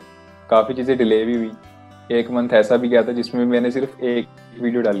मुश्किल है, काफी चीजें डिले भी हुई। 1 मंथ ऐसा भी गया था जिसमें मैंने सिर्फ एक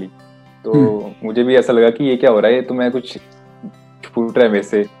वीडियो डाली, तो मुझे भी ऐसा लगा कि ये क्या हो रहा है, तो मैं कुछ फूट रहा है मेरे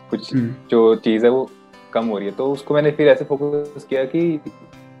से, कुछ जो चीज है वो कम हो रही है। तो उसको मैंने फिर ऐसे फोकस किया कि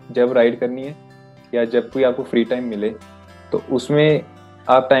जब राइड करनी है या जब कोई आपको फ्री टाइम मिले, तो उसमें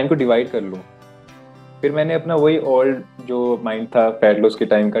आप टाइम को डिवाइड कर लो। फिर मैंने अपना वही ओल्ड जो माइंड था फैट लॉस के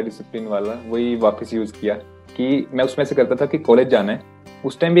टाइम का, डिसिप्लिन वाला, वही वापस यूज किया। कि मैं उसमें से करता था कि कॉलेज जाना है,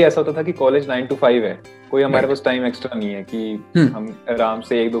 उस टाइम भी ऐसा होता था कि कॉलेज 9 to 5 है, कोई हमारे पास टाइम एक्स्ट्रा नहीं है कि हम आराम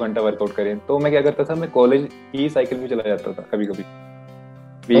से 1-2 घंटा वर्कआउट करें। तो मैं क्या करता था, मैं कॉलेज ही साइकिल में चला जाता था, कभी कभी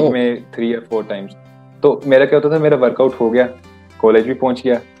वीक में 3 या 4 टाइम्स। तो मेरा क्या होता था, मेरा वर्कआउट हो गया, कॉलेज भी पहुंच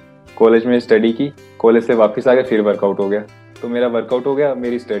गया, कॉलेज में स्टडी की, कॉलेज से वापस आ गया, फिर वर्कआउट हो गया। तो मेरा वर्कआउट हो गया,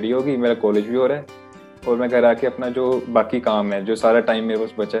 मेरी स्टडी होगी, मेरा कॉलेज भी हो रहा है, और मैं घर आके अपना जो बाकी काम है, जो सारा टाइम मेरे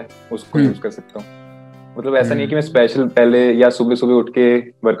पास बचा है, उसको यूज कर सकता हूँ। मतलब ऐसा नहीं है कि मैं स्पेशल पहले या सुबह सुबह उठ के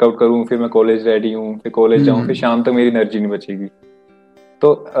वर्कआउट करूं, फिर मैं कॉलेज रेडी हूँ, फिर कॉलेज जाऊं, फिर शाम तक मेरी एनर्जी नहीं बचेगी।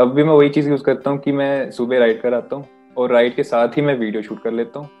 तो अब भी मैं वही चीज यूज करता हूँ कि मैं सुबह राइड कर आता हूँ और राइड के साथ ही मैं वीडियो शूट कर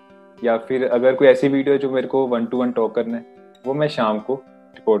लेता हूँ, या फिर अगर कोई ऐसी वीडियो है जो मेरे को 1-to-1 टॉक करना है, वो मैं शाम को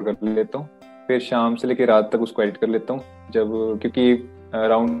रिकॉर्ड कर लेता हूँ, फिर शाम से लेकर रात तक उसको एडिट कर लेता हूँ, जब क्योंकि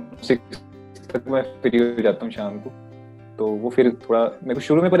अराउंड 6 तक मैं फ्री हो जाता हूँ शाम को। तो वो फिर थोड़ा मेरे को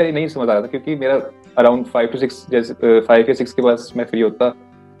शुरू में पहले नहीं समझ आ रहा था, क्योंकि मेरा अराउंड 5 to 6, जैसे 5 या 6 के बाद मैं फ्री होता,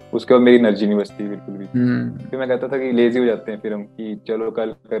 उसके बाद मेरी एनर्जी नहीं बचती बिल्कुल भी। फिर मैं कहता था कि लेजी हो जाते हैं फिर हम, कि चलो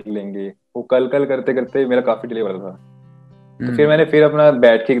कल कर लेंगे, वो कल कल करते करते मेरा काफी डिले हो रहा था। तो फिर मैंने फिर अपना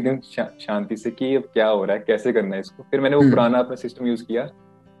बैठ के एक दिन शांति से कि अब क्या हो रहा है, कैसे करना है इसको, फिर मैंने वो पुराना अपना सिस्टम यूज किया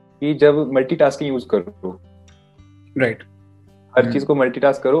कि जब मल्टीटास्किंग यूज करो, राइट, हर चीज को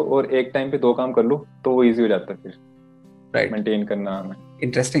मल्टीटास्क करो और एक टाइम पे 2 काम कर लो, तो वो इजी हो जाता है फिर राइट, मेंटेन करना हमें।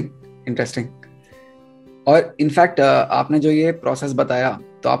 Interesting, interesting. और इनफैक्ट आपने जो ये प्रोसेस बताया,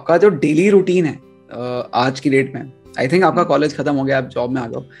 तो आपका जो डेली रूटीन है आज की डेट में, आई थिंक आपका कॉलेज खत्म हो गया, आप जॉब में आ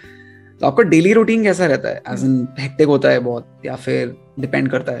गए, तो आपका डेली रूटीन कैसा रहता है? एज इन हेक्टिक होता है बहुत, या फिर डिपेंड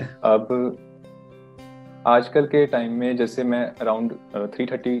करता है? अब आजकल के टाइम में जैसे मैं अराउंड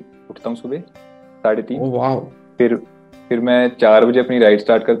 3:30 उठता हूँ सुबह, 3:30। Oh wow. फिर मैं 4 बजे अपनी राइड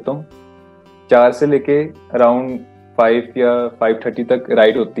स्टार्ट करता हूँ। 4 से लेके अराउंड 5 या 5:30 तक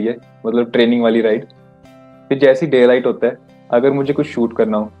राइड होती है, मतलब ट्रेनिंग वाली राइड। फिर जैसे ही डे लाइट होता है, अगर मुझे कुछ शूट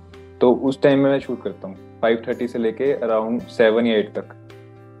करना हो तो उस टाइम में मैं शूट करता हूँ। 5:30 से लेके अराउंड 7 या 8 तक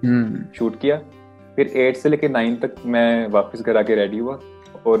शूट किया। फिर 8 से लेके 9 तक मैं वापस घर आके रेडी हुआ,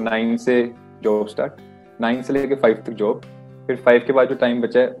 और 9 से जॉब स्टार्ट, 9 से लेके 5 तक जॉब। फिर 5 के बाद जो टाइम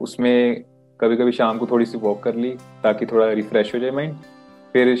बचा है उसमें कभी कभी शाम को थोड़ी सी वॉक कर ली, ताकि थोड़ा रिफ्रेश हो जाए माइंड।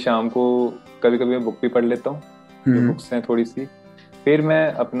 फिर शाम को कभी कभी मैं बुक भी पढ़ लेता हूँ, जो बुक्स हैं थोड़ी सी। फिर मैं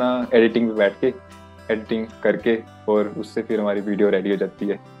अपना एडिटिंग पे बैठ के एडिटिंग करके, और उससे फिर हमारी वीडियो रेडी हो जाती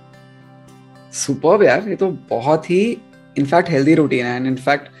है। सुपर्ब यार, ये तो बहुत ही इनफैक्ट हेल्दी रूटीन है। एंड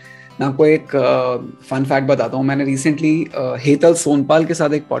इनफैक्ट मैं आपको एक फन फैक्ट बताता हूँ। मैंने रिसेंटली हेतल सोनपाल के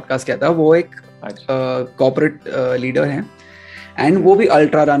साथ एक पॉडकास्ट किया था। वो एक कॉर्पोरेट लीडर हैं, एंड वो भी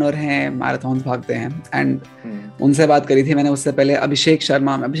अल्ट्रा रनर हैं, मैराथन भागते हैं। एंड उनसे बात करी थी मैंने उससे पहले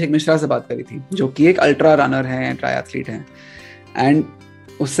अभिषेक मिश्रा से बात करी थी, जो कि एक अल्ट्रा रनर हैं, ट्रायथलीट हैं। एंड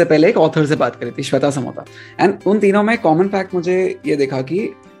उससे पहले एक ऑथर से बात करी थी, श्वेता समोता। एंड उन तीनों में कॉमन फैक्ट मुझे ये देखा कि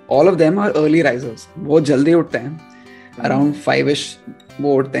all of them are early risers. वो जल्दी उठते हैं, अराउंड 5ish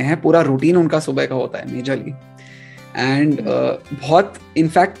वो उठते हैं। पूरा रूटीन उनका सुबह का होता है मेजरली। एंड बहुत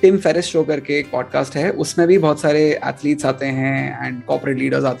इनफैक्ट टिम फेरिस शो करके एक पॉडकास्ट है, उसमें भी बहुत सारे एथलीट्स आते हैं एंड कॉर्पोरेट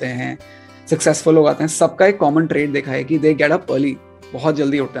लीडर्स आते हैं, सक्सेसफुल लोग आते हैं। सबका एक कॉमन ट्रेड देखा है कि दे गेट अप अर्ली, बहुत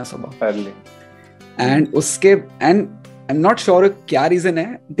जल्दी उठते हैं सुबह अर्ली। एंड उसके and I am not sure क्या रीजन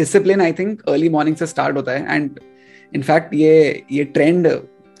है। Discipline I think early morning से स्टार्ट होता है। एंड इनफैक्ट ये ट्रेंड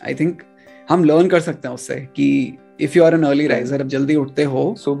आई थिंक हम लर्न कर सकते हैं उससे, कि if you are an early riser, अब जल्दी उठते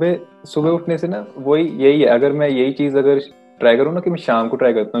हो सुबह उठने से ना, यही है। अगर मैं यही चीज अगर ट्राई करूँ ना, कि मैं शाम को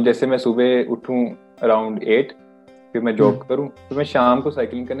ट्राई करता हूँ, जैसे मैं सुबह उठूँ अराउंड 8, फिर मैं जॉब करूँ, फिर मैं शाम को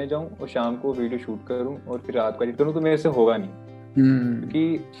साइकिलिंग करने जाऊँ और शाम को वीडियो शूट करूँ और फिर रात को एडिट करूँ, तो मेरे से होगा नहीं,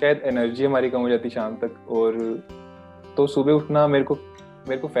 क्योंकि शायद एनर्जी हमारी कम हो जाती शाम तक। और तो सुबह उठना मेरे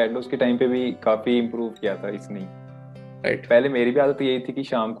को फैट लॉस के टाइम पे भी काफी इम्प्रूव किया था इसने। राइट। पहले मेरी भी आदत यही थी कि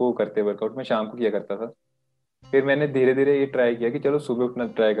शाम को करते वर्कआउट, मैं शाम को किया करता था। फिर मैंने धीरे धीरे ये ट्राई किया कि चलो सुबह उठना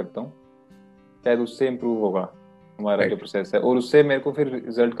ट्राई करता हूँ, शायद उससे इम्प्रूव होगा हमारा जो प्रोसेस है। और उससे मेरे को फिर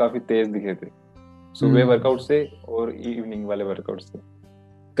रिजल्ट काफी तेज दिखे थे, सुबह वर्कआउट से और इवनिंग वाले वर्कआउट से।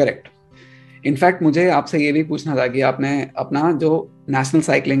 करेक्ट। इनफैक्ट मुझे आपसे ये भी पूछना था कि आपने अपना जो नेशनल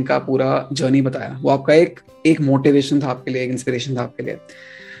साइकिलिंग का पूरा जर्नी बताया, वो आपका एक मोटिवेशन था आपके लिए, एक इंस्पिरेशन था आपके लिए।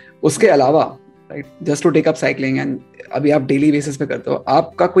 उसके अलावा right, just to take up cycling and अभी आप डेली बेसिस पे करते हो,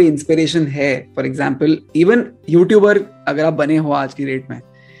 आपका कोई इंस्पिरेशन है? फॉर एग्जांपल इवन यूट्यूबर अगर आप बने हो आज की डेट में,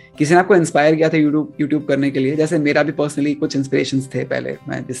 किसी ने आपको इंस्पायर किया था यूट्यूब करने के लिए? जैसे मेरा भी पर्सनली कुछ इंस्पिरेशंस थे पहले,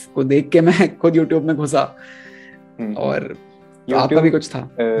 मैं जिसको देख के मैं खुद यूट्यूब में घुसा, और तो आपका भी कुछ था?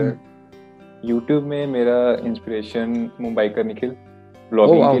 यूट्यूब में मेरा इंस्पिरेशन मुंबईकर निखिल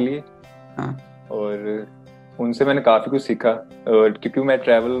ब्लॉगिंग के लिए। और उनसे मैंने काफी कुछ सीखा, और क्योंकि मैं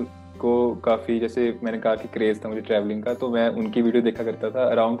ट्रैवल को काफी, जैसे मैंने कहा कि क्रेज था मुझे ट्रैवलिंग का, तो मैं उनकी वीडियो देखा करता था।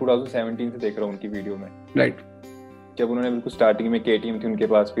 अराउंड 2017 से देख रहा हूँ उनकी वीडियो में। राइट। जब उन्होंने बिल्कुल स्टार्टिंग में KTM थी उनके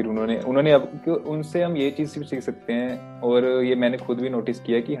पास, फिर उन्होंने अब उनसे हम ये चीज भी सीख सकते हैं, और ये मैंने खुद भी नोटिस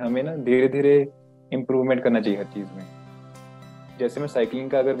किया कि हमें ना धीरे धीरे इम्प्रूवमेंट करना चाहिए हर चीज में। जैसे मैं साइकिलिंग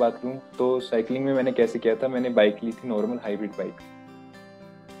का अगर बात करूँ, तो साइकिलिंग में मैंने कैसे किया था, मैंने बाइक ली थी नॉर्मल हाइब्रिड बाइक,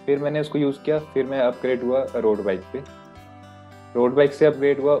 फिर मैंने उसको यूज किया, फिर मैं अपग्रेड हुआ रोड बाइक पे। रोड बाइक से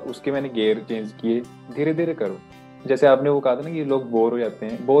अपग्रेड हुआ, उसके मैंने गियर चेंज किए, धीरे धीरे करो। जैसे आपने वो कहा था ना कि लोग बोर हो जाते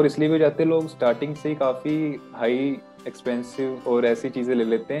हैं, बोर इसलिए भी हो जाते हैं, लोग स्टार्टिंग से ही काफी हाई एक्सपेंसिव और ऐसी चीजें ले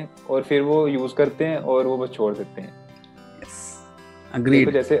लेते हैं और फिर वो यूज करते हैं और वो बस छोड़ देते हैं। देखो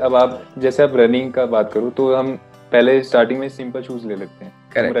अग्रीड। जैसे आप रनिंग का बात करो तो हम पहले स्टार्टिंग में सिंपल शूज ले लेते हैं,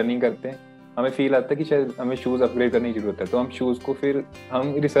 हम रनिंग करते हैं, हमें फील आता है कि शायद हमें शूज अपग्रेड करने की जरूरत है, तो हम शूज को फिर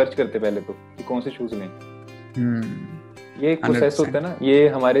हम रिसर्च करते हैं पहले तो कि कौन से शूज लें। ये एक प्रोसेस होता है ना, ये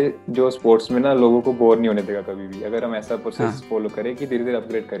हमारे जो स्पोर्ट्स में ना लोगों को बोर नहीं होने देगा कभी भी, अगर हम ऐसा प्रोसेस फॉलो करें कि धीरे धीरे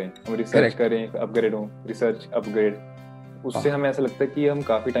अपग्रेड करें, हम रिसर्च करें, अपग्रेड हो, रिसर्च अपग्रेड, उससे हमें ऐसा लगता है कि हम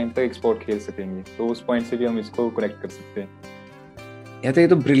काफी टाइम तक स्पोर्ट खेल सकेंगे। तो उस पॉइंट से भी हम इसको कनेक्ट कर सकते हैं। यार ये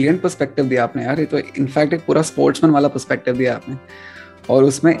तो ब्रिलियंट पर्सपेक्टिव दिया आपने यार, ये तो इनफैक्ट एक पूरा स्पोर्ट्समैन वाला पर्सपेक्टिव दिया आपने। और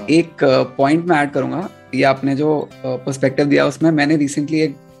उसमें एक पॉइंट मैं ऐड करूंगा, ये आपने जो पर्सपेक्टिव दिया उसमें मैंने रिसेंटली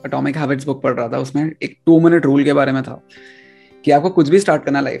एक एटॉमिक हैबिट्स बुक पढ़ रहा था, उसमें एक 2 मिनट रूल के बारे में था कि आपको कुछ भी स्टार्ट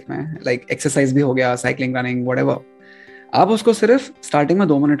करना लाइफ में, लाइक एक्सरसाइज भी हो गया, साइकिलिंग, रनिंग, व्हाटएवर, आप उसको सिर्फ स्टार्टिंग में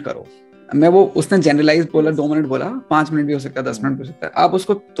 2 मिनट करो। मैं वो उसने जनरलाइज बोला, 2 मिनट बोला, 5 मिनट भी हो सकता है, 10 मिनट भी हो सकता है, आप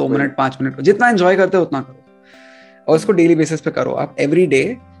उसको 2 मिनट 5 मिनट को जितना एंजॉय करते हो उतना करो, और उसको डेली बेसिस पे करो आप, एवरी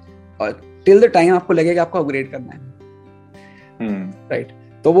डे, और टिल द टाइम आपको लगे कि आपको अपग्रेड करना है। राइट।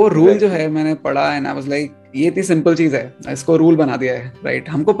 तो वो रूल जो है मैंने पढ़ा एंड आई वाज लाइक ये इतनी सिंपल चीज है, इसको रूल बना दिया है। राइट,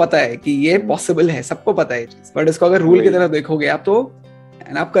 हमको पता है कि ये पॉसिबल है, सबको पता है ये चीज, बट इसको अगर रूल की तरह देखोगे आप तो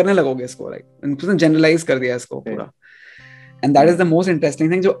एंड आप करने लगोगे इसको। राइट, जनरलाइज कर दिया इसको पूरा, and that is the most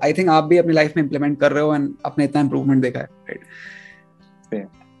interesting thing जो आई थिंक आप भी अपनी लाइफ में इंप्लीमेंट कर रहे हो एंड आपने इतना इंप्रूवमेंट देखा है। राइट।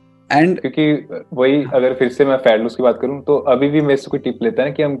 एंड क्योंकि वही, अगर फिर से मैं फैट लॉस की बात करूं तो अभी भी मेरे से कोई टिप लेता है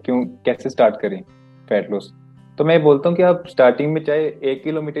ना कि हम कैसे स्टार्ट करें फैट लॉस, तो मैं बोलता हूँ कि आप स्टार्टिंग में चाहे 1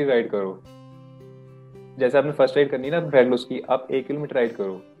 किलोमीटर राइड करो, जैसे आपने फर्स्ट राइड करनी है ना फैट लॉस की, आप 1 किलोमीटर राइड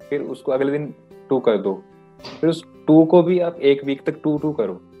करो, फिर उसको अगले दिन 2 कर दो, फिर उस 2 को भी आप 1 वीक तक 2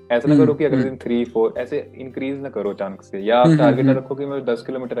 करो। ऐसा ना करो कि अगले दिन 3 4 ऐसे इंक्रीज ना करो अचानक से, या आप टारगेट ना रखो कि मैं 10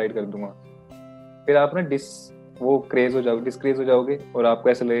 किलोमीटर राइड कर दूंगा, फिर आप ना डिस्क्रेज हो जाओगे और आपको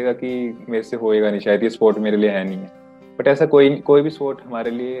ऐसा लगेगा कि मेरे से होएगा नहीं, शायद ये स्पोर्ट मेरे लिए है नहीं है। बट ऐसा कोई भी स्पोर्ट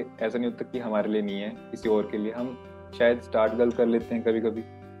हमारे लिए ऐसा नहीं होता कि हमारे लिए नहीं है, किसी और के लिए। हम शायद स्टार्ट गलत कर लेते हैं कभी कभी,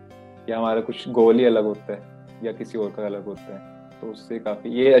 या हमारा कुछ गोल ही अलग होता है या किसी और का अलग होता है, तो उससे काफी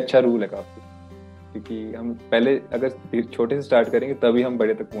ये अच्छा रूल है काफी, क्योंकि हम पहले अगर छोटे से स्टार्ट करेंगे तभी हम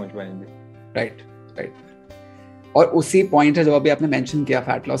बड़े तक पहुंच पाएंगे। Right right. और उसी पॉइंट है जो अभी आपने मेंशन किया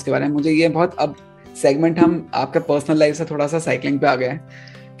फैट लॉस के बारे में, मुझे ये बहुत, अब सेगमेंट हम आपका पर्सनल लाइफ से थोड़ा सा साइकिलिंग पे आ गए हैं,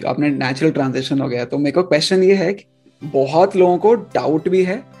 कि आपने नेचुरल ट्रांजिशन हो गया। तो मेरे को क्वेश्चन ये है कि बहुत लोगों को डाउट भी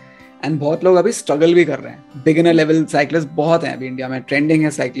है एंड बहुत लोग अभी स्ट्रगल भी कर रहे हैं, बिगिनर लेवल साइकिलिस्ट बहुत हैं अभी इंडिया में, ट्रेंडिंग है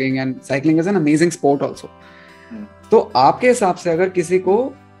cycling, and cycling is an amazing sport also. तो आपके हिसाब से अगर किसी को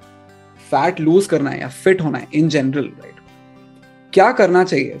फैट लूज करना है या फिट होना है इन जनरल, राइट, क्या करना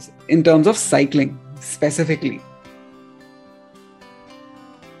चाहिए इन terms of cycling specifically?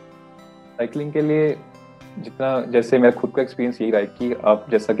 Cycling के लिए जितना, जैसे मेरा खुद का एक्सपीरियंस यही रहा है कि आप,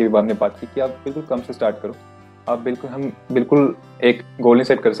 जैसा कि आपने बात की कि आप बिल्कुल कम से स्टार्ट करो। हम बिल्कुल एक गोल नहीं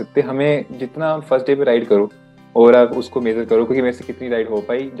सेट कर सकते, हमें जितना फर्स्ट डे पे राइड करो और आप उसको मेजर करो कि मेरे से कितनी राइड हो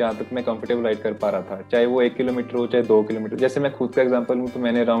पाई, जहाँ तक मैं कंफर्टेबल राइड कर पा रहा था, चाहे वो 1 किलोमीटर हो चाहे 2 किलोमीटर। जैसे मैं खुद का एग्जांपल लूँ तो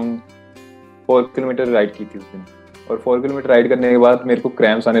मैंने अराउंड 4 किलोमीटर राइड की थी उस दिन, और 4 किलोमीटर राइड करने के बाद मेरे को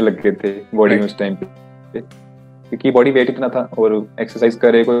क्रैम्प्स आने लग गए थे बॉडी में उस टाइम पे, क्योंकि बॉडी वेट इतना था और एक्सरसाइज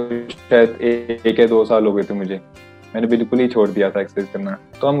करे को शायद 1 या 2 साल हो गए थे मुझे, मैंने बिल्कुल ही छोड़ दिया था एक्सरसाइज करना।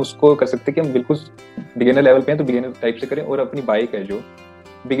 तो हम उसको कर सकते कि हम बिल्कुल बिगिनर लेवल पे हैं तो बिगिनर टाइप से करें। और अपनी बाइक है, जो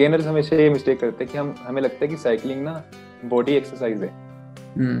बिगिनर्स हमेशा ये मिस्टेक करते हैं कि हमें लगता है कि साइकिलिंग ना बॉडी एक्सरसाइज है।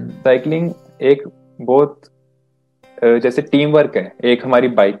 साइकिलिंग एक बहुत जैसे टीम वर्क है, एक हमारी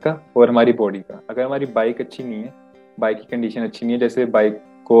बाइक का और हमारी बॉडी का। अगर हमारी बाइक अच्छी नहीं है, बाइक की कंडीशन अच्छी नहीं है, जैसे बाइक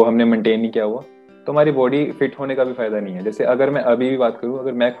को हमने मेंटेन नहीं किया हुआ, तो हमारी बॉडी फिट होने का भी फायदा नहीं है। जैसे अगर मैं अभी भी बात करूं,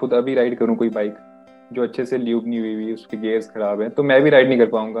 अगर मैं खुद अभी राइड करूं कोई बाइक जो अच्छे से ल्यूब नहीं हुई, उसके गियर्स खराब है, तो मैं भी राइड नहीं कर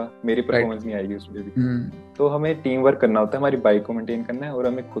पाऊंगा, मेरी परफॉर्मेंस नहीं आएगी उसमें भी। तो हमें टीम वर्क करना होता है, हमारी बाइक को मेंटेन करना है और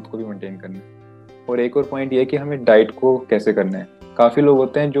हमें खुद को भी मेंटेन करना है। और एक और पॉइंट ये है कि हमें डाइट को कैसे करना है। काफी लोग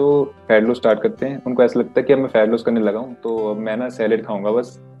होते हैं जो फैट लॉस स्टार्ट करते हैं, उनको ऐसा लगता है कि अब मैं फैट लॉस करने लगा हूँ तो अब मैं ना सैलेड खाऊंगा,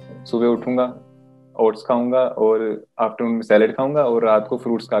 बस सुबह उठूंगा, ओट्स खाऊंगा और आफ्टरनून में सैलेड खाऊंगा और रात को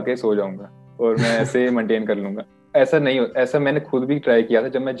फ्रूट्स खा के सो जाऊंगा और मैं ऐसे मेंटेन कर लूंगा। ऐसा नहीं हो, ऐसा मैंने खुद भी ट्राई किया था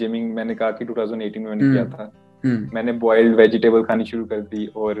जब मैं जिमिंग, मैंने कहा कि 2018 में मैंने किया था। मैंने बॉइल्ड वेजिटेबल खानी शुरू कर दी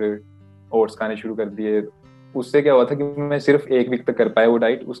और ओट्स खाने शुरू कर दिए। उससे क्या हुआ था कि मैं सिर्फ 1 वीक तक कर पाया वो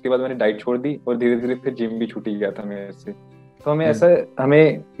डाइट, उसके बाद मैंने डाइट छोड़ दी और धीरे धीरे फिर जिम भी छूट ही गया था मेरे से। तो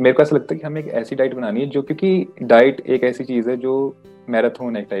मेरे को ऐसा लगता है कि हमें एक ऐसी डाइट बनानी है जो, क्योंकि डाइट एक ऐसी चीज है जो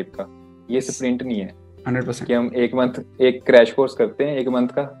मैराथन है टाइप का, ये स्प्रिंट नहीं है। 100%। कि हम एक मंथ एक क्रैश कोर्स करते हैं 1 मंथ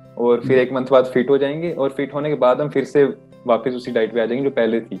का, और फिर 1 मंथ बाद फिट हो जाएंगे, और फिट होने के बाद हम फिर से वापस उसी डाइट पे आ जाएंगे जो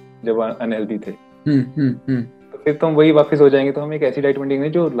पहले थी जब अनहेल्दी थे। तो फिर तो हम वही वापस हो जाएंगे। तो हम एक ऐसी डाइट मेंटेन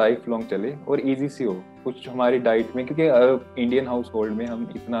करें जो लाइफ लॉन्ग चले और इजी सी हो कुछ हमारी डाइट में, क्योंकि इंडियन हाउस होल्ड में हम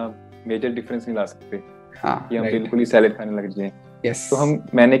इतना मेजर डिफरेंस नहीं ला सकते कि हम बिल्कुल ही सैलेड खाने लग जाएं। तो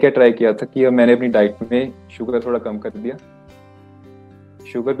मैंने क्या ट्राई किया था कि मैंने अपनी डाइट में शुगर थोड़ा कम कर दिया,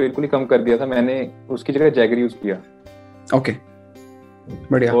 शुगर बिल्कुल ही कम कर दिया था मैंने, उसकी जगह जैगरी यूज किया। ओके,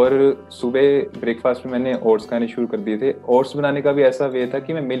 बढ़िया। और सुबह ब्रेकफास्ट में मैंने ओट्स खाने शुरू कर दिए थे। ओट्स बनाने का भी ऐसा वे था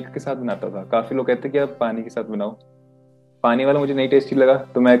कि मैं मिल्क के साथ बनाता था। काफी लोग कहते हैं कि आप पानी के साथ बनाओ, पानी वाला मुझे नहीं टेस्टी लगा,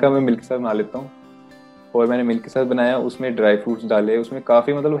 तो मैं कहा मैं मिल्क के साथ बना लेता हूँ। और मैंने मिल्क के साथ बनाया, उसमें ड्राई फ्रूट्स डाले, उसमें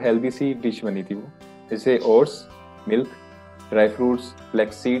काफी मतलब हेल्दी सी डिश बनी थी वो, जैसे oats, milk, dry fruits,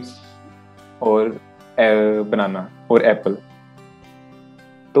 flax seeds और बनाना और एप्पल।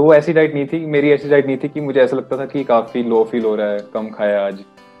 तो वो ऐसी डाइट नहीं थी, मेरी ऐसी डाइट नहीं थी कि मुझे ऐसा लगता था कि काफी लो फील हो रहा है, कम खाया आज,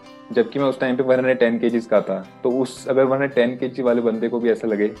 जबकि मैं उस टाइम पे 110 केजीज का था। तो उस अगर 110 केजी वाले बंदे को भी ऐसा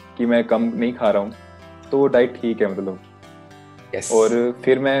लगे कि मैं कम नहीं खा रहा हूँ, तो वो डाइट ठीक है मतलब। और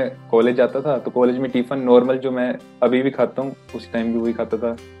फिर मैं कॉलेज जाता था, तो कॉलेज में टिफिन नॉर्मल जो मैं अभी भी खाता हूँ उस टाइम भी वही खाता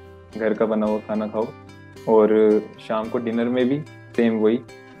था, घर का बना हुआ खाना खाओ। और शाम को डिनर में भी सेम वही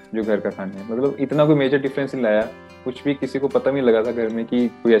जो घर का खाना है। मतलब इतना कोई मेजर डिफरेंस नहीं लाया, कुछ भी किसी को पता नहीं लगा था घर में कि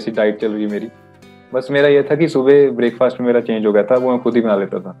कोई ऐसी डाइट चल रही है मेरी। बस मेरा ये था कि सुबह ब्रेकफास्ट में मेरा चेंज हो गया था, वो मैं खुद ही बना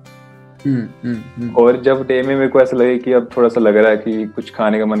लेता था। और जब डे में मेरे को ऐसा लगे कि अब थोड़ा सा लग रहा है कि कुछ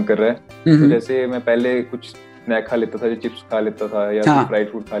खाने का मन कर रहा है, तो जैसे मैं पहले कुछ स्नैक खा लेता था, चिप्स खा लेता था या फ्राइड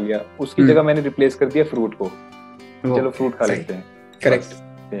फ्रूट खा लिया, उसकी जगह मैंने रिप्लेस कर दिया फ्रूट को। चलो फ्रूट खा लेते हैं। करेक्ट।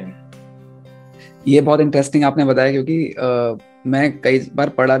 ये बहुत इंटरेस्टिंग आपने बताया, क्योंकि मैं कई बार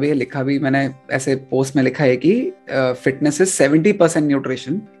पढ़ा भी है, लिखा भी मैंने, ऐसे पोस्ट में लिखा है कि fitness is 70%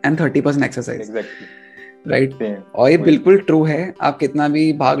 nutrition and 30% exercise. Right. और ये बिल्कुल ट्रू है। आप कितना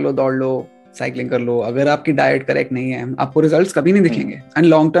भी भाग लो, दौड़ लो, साइकिलिंग कर लो, अगर आपकी डाइट करेक्ट नहीं है आपको रिजल्ट्स कभी नहीं दिखेंगे। एंड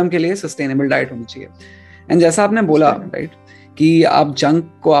लॉन्ग टर्म के लिए सस्टेनेबल डाइट होनी चाहिए। एंड जैसा आपने बोला राइट कि आप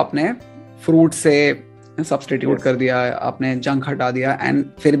जंक को आपने फ्रूट से सब्स्टिट्यूट कर दिया, आपने जंक हटा दिया, एंड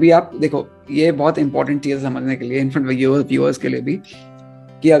फिर भी आप देखो, ये बहुत इंपॉर्टेंट चीज समझने के लिए इनफैक्ट व्यूअर्स के लिए भी,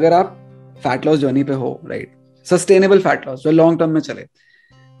 कि अगर आप फैट लॉस जर्नी पे हो राइट, सस्टेनेबल फैट लॉस जो लॉन्ग टर्म में चले,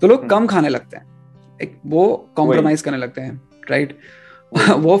 तो लोग कम खाने लगते हैं, एक वो कॉम्प्रोमाइज करने लगते हैं राइट।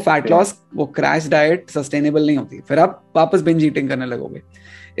 वो फैट लॉस, वो क्रैश डाइट सस्टेनेबल नहीं होती, फिर आप वापस बिंज ईटिंग करने लगोगे।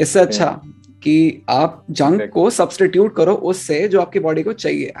 इससे अच्छा कि आप जंक को सब्स्टिट्यूट करो उससे जो आपकी बॉडी को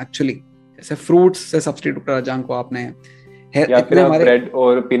चाहिए एक्चुअली, जैसे फ्रूट्स से सब्स्टिट्यूट करा जंक को आपने, या फिर आप ब्रेड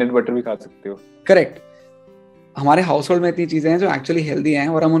और पीनट बटर भी खा सकते हो। करेक्ट। हमारे हाउस होल्ड में इतनी चीजें हैं जो एक्चुअली हेल्दी हैं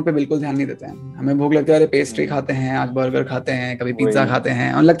और हम उन पे बिल्कुल ध्यान नहीं देते हैं। हमें भूख लगती है, अरे पेस्ट्री खाते हैं, आज बर्गर खाते हैं, कभी पिज्जा खाते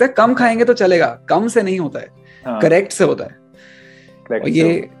हैं, और लगता है कम खाएंगे तो चलेगा। कम से नहीं होता है, करेक्ट से होता है। और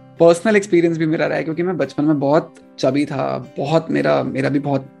ये पर्सनल एक्सपीरियंस भी मेरा रहा है, क्योंकि मैं बचपन में बहुत चबी था, बहुत मेरा भी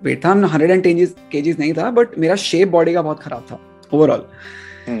बहुत वेट था, 110 केजीज नहीं था, बट मेरा शेप बॉडी का बहुत खराब था ओवरऑल।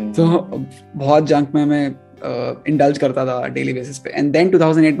 तो बहुत जंक में मैं इंडल्ज करता था डेली बेसिस पे। एंड देन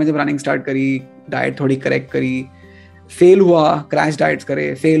 2008 में जब रनिंग स्टार्ट करी, डाइट थोड़ी करेक्ट करी, फेल हुआ, क्रैश डाइट्स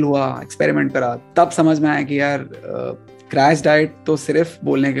करे, फेल हुआ, एक्सपेरिमेंट करा, तब समझ में आया कि यार क्रैश डाइट तो सिर्फ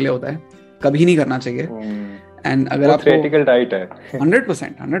बोलने के लिए होता है, कभी नहीं करना चाहिए। एंड अगर आप थ्योरेटिकल डाइट है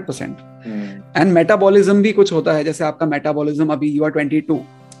 100%। एंड मेटाबॉलिज्म भी कुछ होता है, जैसे आपका मेटाबॉलिज्म अभी यू आर 22,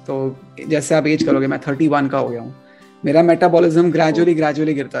 तो जैसे आप एज करोगे, मैं 31 का हो गया हूँ, मेरा मेटाबॉलिज्म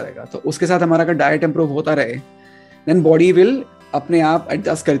ग्रेजुअली गिरता रहेगा। तो उसके साथ हमारा अगर डाइट इंप्रूव होता रहे, देन बॉडी विल अपने आप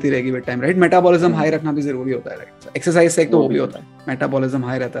एडजस्ट करती रहेगी with time right. Metabolism high रखना भी जरूरी होता है राइट। एक्सरसाइज से एक तो वो भी होता है, मेटाबॉलिज्म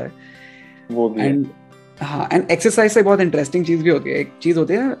हाई रहता है वो भी। एंड हाँ, एंड एक्सरसाइज से बहुत इंटरेस्टिंग चीज भी होती है, एक चीज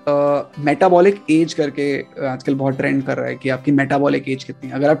होती है मेटाबॉलिक एज करके, आजकल बहुत ट्रेंड कर रहा है कि आपकी मेटाबॉलिक एज कितनी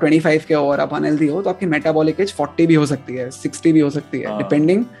है। अगर आप 25 के हो और आप अनहेल्दी हो, तो आपकी मेटाबॉलिक एज 40 भी हो सकती है, 60 भी हो सकती है,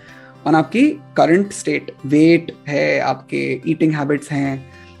 डिपेंडिंग ऑन आपकी करंट स्टेट, वेट है, आपके ईटिंग हैबिट्स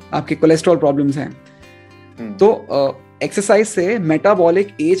हैं, आपके कोलेस्ट्रॉल प्रॉब्लम्स हैं। तो एक्सरसाइज से मेटाबॉलिक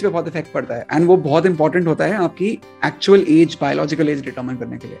एज पे बहुत इफेक्ट पड़ता है, एंड वो बहुत इंपॉर्टेंट होता है आपकी actual as, biological age determine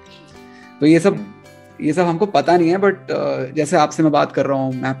करने के लिए। तो ये सब हमको पता नहीं है, बट जैसे आपसे मैं बात कर रहा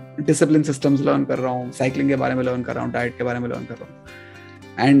हूँ, मैं डिसिप्लिन सिस्टम्स लर्न कर रहा हूँ, साइकिलिंग के बारे में लर्न कर रहा हूँ, डाइट के बारे में लर्न कर रहा हूँ।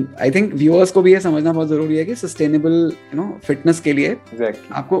 एंड आई थिंक व्यूअर्स को भी ये समझना बहुत जरूरी है कि सस्टेनेबल फिटनेस के लिए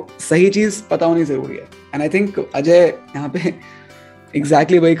आपको सही चीज पता होनी जरूरी है। एंड आई थिंक अजय यहाँ पे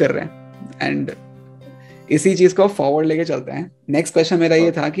एग्जैक्टली वही कर रहे हैं, एंड इसी चीज को फॉरवर्ड लेके चलते हैं। नेक्स्ट क्वेश्चन मेरा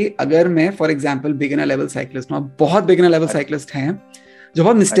ये था कि अगर मैं for example beginner level cyclist हूँ, बहुत बिगिनर लेवल साइक्लिस्ट हैं जो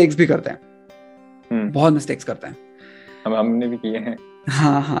बहुत मिस्टेक्स भी करते हैं, बहुत मिस्टेक्स करते हैं, हमने भी किए हैं।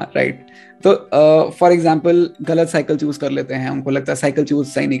 हाँ हाँ राइट। तो फॉर एग्जाम्पल गलत साइकिल चूज कर लेते हैं, उनको लगता है साइकिल चूज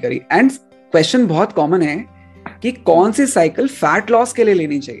सही नहीं करी, एंड क्वेश्चन बहुत कॉमन है कि कौन सी साइकिल फैट लॉस के लिए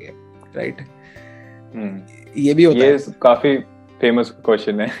लेनी चाहिए, राइट? ये भी होता ये है। काफी फेमस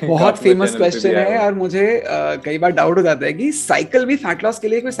क्वेश्चन है। बहुत काफी फेमस क्वेश्चन है, और मुझे कई बार डाउट हो जाता है कि साइकिल भी फैट लॉस के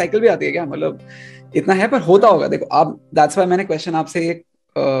लिए, कोई साइकिल भी आती है क्या, मतलब इतना है, पर होता होगा। देखो आप, दैट्स व्हाई मैंने क्वेश्चन आपसे एक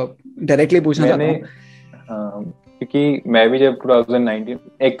डायरेक्टली पूछना चाहता हूँ। क्योंकि मैं भी जब 2019,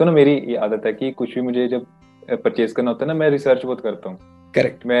 एक तो ना मेरी ये आदत है कि कुछ भी मुझे जब परचेज करना होता है ना, मैं रिसर्च बहुत करता हूँ।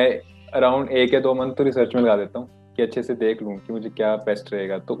 करेक्ट। मैं अराउंड 1 या 2 मंथ तो रिसर्च में लगा देता हूँ कि अच्छे से देख लूँ कि मुझे क्या बेस्ट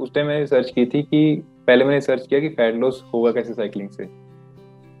रहेगा। तो उस टाइम मैंने रिसर्च की थी कि पहले मैंने रिसर्च किया कि फैट लॉस होगा कैसे साइकिलिंग से।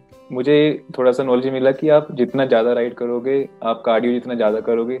 मुझे थोड़ा सा नॉलेज मिला कि आप जितना ज़्यादा राइड करोगे, आप कार्डियो जितना ज़्यादा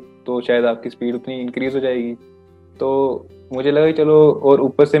करोगे, तो शायद आपकी स्पीड उतनी इंक्रीज हो जाएगी। तो मुझे लगा कि चलो, और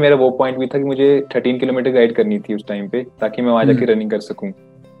ऊपर से मेरा वो पॉइंट भी था कि मुझे 13 किलोमीटर राइड करनी थी उस टाइम पे, ताकि मैं वहां जाके रनिंग कर सकूं।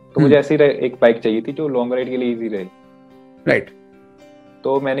 तो मुझे ऐसी एक बाइक चाहिए थी जो लॉन्ग राइड के लिए इजी रहे। राइट।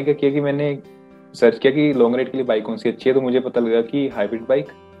 तो मैंने क्या किया कि मैंने सर्च किया कि लॉन्ग राइड के लिए बाइक कौन सी अच्छी है। तो मुझे पता लगा कि हाइब्रिड बाइक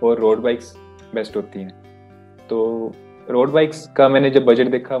और रोड बाइक्स बेस्ट होती हैं। तो रोड बाइक्स का मैंने जब बजट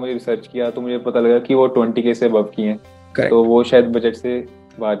देखा, मुझे रिसर्च किया, तो मुझे पता लगा कि वो 20K से अबव की हैं। तो वो शायद बजट से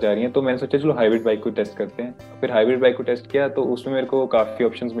बाहर जा रही हैं। तो मैंने सोचा चलो हाइब्रिड बाइक को टेस्ट करते हैं। फिर हाइब्रिड बाइक को टेस्ट किया तो उसमें मेरे को काफ़ी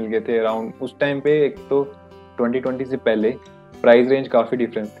ऑप्शंस मिल गए थे अराउंड उस टाइम पे। एक तो 2020 से पहले प्राइस रेंज काफ़ी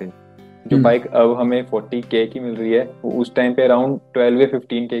डिफरेंस थे। जो बाइक अब हमें 40K की मिल रही है, वो उस टाइम पे अराउंड 12 या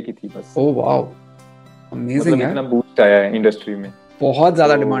 15K की थी बस। ओह वाओ, अमेजिंग मतलब इतना बूस्ट आया है इंडस्ट्री में, बहुत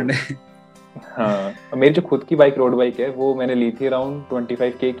ज्यादा डिमांड है। हाँ, मेरी जो खुद की बाइक रोड बाइक है वो मैंने ली थी अराउंड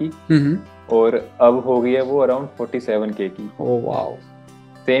 25K की, और अब हो गई है वो अराउंड 47K की। Oh wow.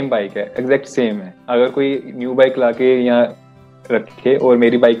 सेम बाइक है, एग्जैक्ट सेम है। अगर कोई न्यू बाइक लाके यहाँ रखे और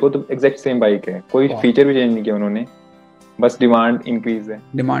मेरी बाइक हो, तो एग्जैक्ट सेम बाइक है, कोई फीचर भी चेंज नहीं किया उन्होंने, बस डिमांड इंक्रीज है।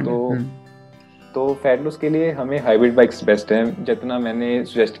 डिमांड तो फैट लॉस के लिए हमें हाइब्रिड बाइक्स बेस्ट हैं, जितना मैंने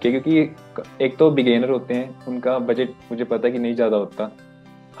सजेस्ट किया। क्योंकि एक तो बिगेनर होते हैं, उनका बजट मुझे पता है कि नहीं ज़्यादा होता।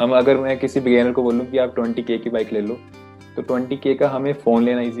 हम अगर मैं किसी बिगेनर को बोलूँ कि आप 20K की बाइक ले लो, तो 20K का हमें फ़ोन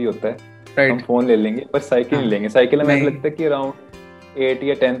लेना ईजी होता है। हम फ़ोन ले लेंगे, पर साइकिल नहीं लेंगे। साइकिल हमें ऐसा लगता है कि अराउंड 8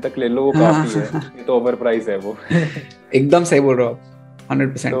 या 10 तक ले लो, वो काफ़ी है। ये तो ओवर प्राइस है वो। एकदम सही बोल रहे हो आप,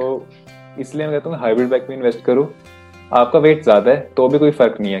 100%। तो इसलिए मैं कहता हूँ हाइब्रिड बाइक में इन्वेस्ट करो। आपका वेट ज़्यादा है तो भी कोई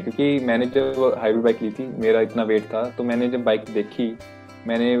फ़र्क नहीं है, क्योंकि मैंने जब हाइब्रिड बाइक ली थी, मेरा इतना वेट था, तो मैंने जब बाइक देखी,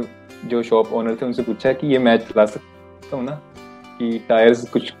 मैंने जो शॉप ओनर थे उनसे पूछा कि ये मैं चला सकता हूँ ना, कि टायर्स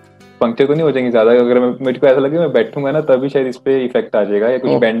कुछ पंक्चर तो नहीं हो जाएंगे ज़्यादा। अगर मेरे को ऐसा लगे मैं बैठूंगा ना, तभी शायद इस पे इफेक्ट आ जाएगा या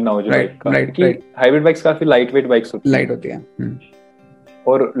कुछ बेंड ना हो जाए बाइक का। क्योंकि हाइब्रिड बाइक्स काफ़ी लाइट वेट बाइक्स होती है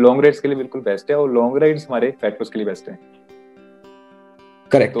और लॉन्ग राइड्स के लिए बिल्कुल बेस्ट है, और लॉन्ग राइड्स हमारे फैट लॉस के लिए बेस्ट है।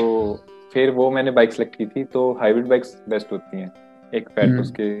 करेक्ट। तो फिर वो मैंने बाइक सेलेक्ट की थी। तो हाइब्रिड बाइक्स बेस्ट होती हैं एक फैट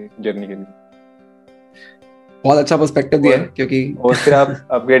लॉस के जर्नी के लिए। बहुत अच्छा पर्सपेक्टिव दिया है, क्योंकि और फिर आप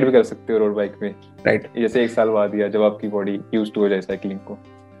अपग्रेड भी कर सकते हो रोड बाइक पे, राइट। जैसे 1 साल बाद या जब आपकी बॉडी यूज्ड हो जाए साइकिलिंग को।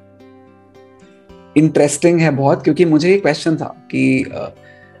 इंटरेस्टिंग है बहुत, क्योंकि मुझे एक क्वेश्चन था कि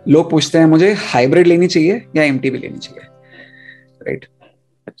लोग पूछते हैं मुझे हाइब्रिड लेनी चाहिए या एमटीबी लेनी चाहिए, राइट?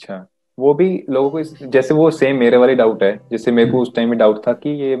 अच्छा, वो भी लोगों को जैसे वो सेम मेरे वाली डाउट है, जैसे मेरे को उस टाइम में डाउट था कि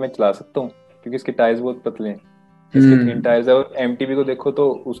ये मैं चला सकता हूँ, क्योंकि इसके टायर्स बहुत पतले हैं, इसके 3 टायर्स है। और एमटीबी को देखो तो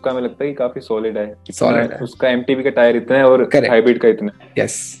उसका हमें लगता है कि काफी सॉलिड है, उसका एमटीबी का टायर इतना है और हाइब्रिड का इतना है।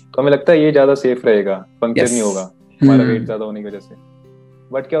 यस। तो हमें लगता है ये ज्यादा सेफ रहेगा, पंक्चर नहीं होगा हमारा वेट ज्यादा होने की वजह से।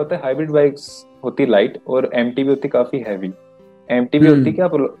 बट क्या होता है, हाइब्रिड बाइक्स होती लाइट और एमटीबी होती काफी हैवी। एमटीबी होती कि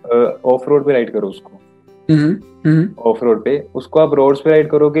आप ऑफ रोड पे राइड करो उसको, ऑफ रोड पे उसको आप रोड्स पे राइड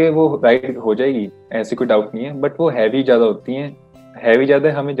करोगे, वो राइड हो जाएगी, ऐसी कोई डाउट नहीं है। बट वो हैवी ज्यादा होती हैं, हैवी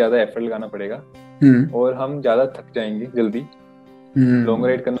ज्यादा, हमें ज्यादा एफर्ट लगाना पड़ेगा और हम ज्यादा थक जाएंगे जल्दी। लॉन्ग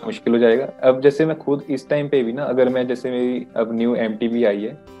राइड करना मुश्किल हो जाएगा। अब जैसे मैं खुद इस टाइम पे भी ना, अगर मैं जैसे मेरी अब न्यू एमटीबी आई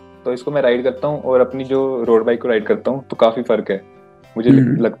है, तो इसको मैं राइड करता हूँ और अपनी जो रोड बाइक को राइड करता हूँ, तो काफी फर्क है। मुझे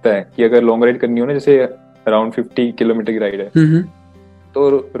लगता है कि अगर लॉन्ग राइड करनी हो ना, जैसे अराउंड 50 किलोमीटर की राइड है, तो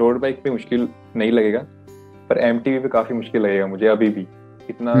रोड बाइक पे मुश्किल नहीं लगेगा, पर एमटीबी पे काफी मुश्किल लगेगा मुझे अभी भी,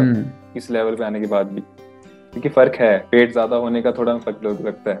 इतना इस लेवल पे आने के बाद भी, क्योंकि फर्क है, वेट ज्यादा होने का थोड़ा फर्क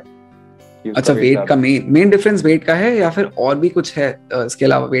लगता है। अच्छा, वेट का मेन डिफरेंस वेट का है या फिर और भी कुछ है? इसके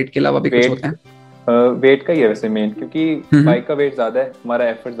अलावा, वेट के अलावा भी कुछ होता है? वेट का ही है वैसे मेन, क्योंकि बाइक का वेट ज्यादा है, हमारा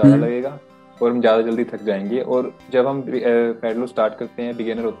एफर्ट ज्यादा लगेगा और हम ज्यादा जल्दी थक जाएंगे। और जब हम फैट लॉस स्टार्ट करते हैं,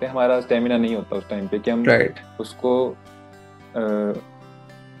 बिगिनर होते हैं, हमारा स्टेमिना नहीं होता उस टाइम पे कि हम उसको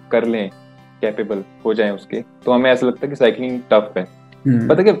कर लें, कैपेबल हो जाएं उसके। तो हमें ऐसा लगता है कि साइकिलिंग टफ है।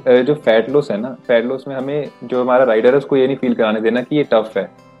 पता है कि जो फैट लॉस है ना, फैट लॉस में हमें जो हमारा राइडर है उसको ये नहीं फील कराने देना कि ये टफ है।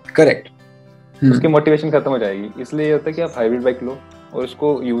 करेक्ट। उसकी मोटिवेशन खत्म हो जाएगी। इसलिए ये होता है कि आप हाइब्रिड बाइक लो, और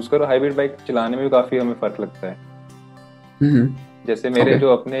उसको यूज करो। हाइब्रिड बाइक चलाने में भी काफी हमें फर्क लगता है। जैसे मेरे जो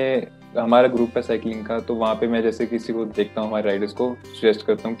अपने हमारा ग्रुप है साइकिलिंग का, तो वहाँ पे मैं जैसे किसी को देखता हूँ हमारे राइडर्स को सजेस्ट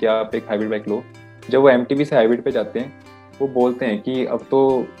करता हूँ कि आप एक हाइब्रिड बाइक लो। जब वो एमटीबी से हाइब्रिड पे जाते हैं वो बोलते हैं कि अब तो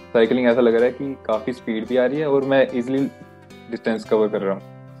साइकिलिंग ऐसा लग रहा है कि काफी स्पीड भी आ रही है और मैं इजिली डिस्टेंस कवर कर रहा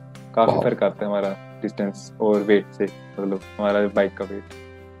हूँ। काफी फर्क आता है हमारा डिस्टेंस और वेट से, मतलब हमारा बाइक का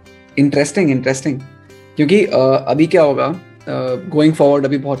वेट। इंटरेस्टिंग क्योंकि अभी क्या होगा, गोइंग फॉरवर्ड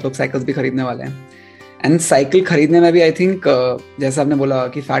अभी बहुत लोग साइकिल्स भी खरीदने वाले हैं, एंड साइकिल खरीदने में भी आई थिंक जैसा आपने बोला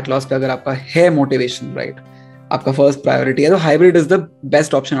कि फैट लॉस पे अगर आपका है मोटिवेशन, राइट, आपका फर्स्ट प्रायोरिटी है, तो hybrid is the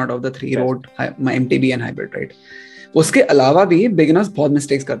best option out of the 3, road, MTB and hybrid, right. उसके अलावा भी बिगिनर्स बहुत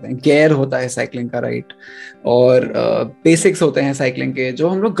मिस्टेक्स करते हैं, गेयर होता है साइकिलिंग का, राइट, और बेसिक्स होते हैं साइकिलिंग के जो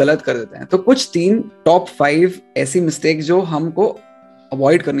हम लोग गलत कर देते हैं। तो कुछ 3 टॉप 5 ऐसी मिस्टेक जो हमको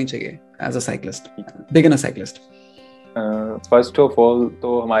अवॉइड करनी चाहिए as a cyclist, beginner cyclist. First of all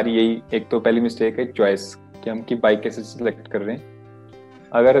तो हमारी यही एक तो पहली मिस्टेक है चॉइस, कि हम की बाइक कैसे सिलेक्ट कर रहे हैं।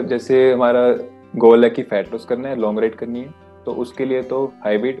 अगर जैसे हमारा गोल है कि फैट लॉस करना है, लॉन्ग राइड करनी है, तो उसके लिए तो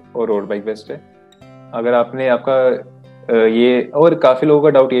हाइब्रिड और रोड बाइक बेस्ट है। अगर आपने आपका ये, और काफी लोगों का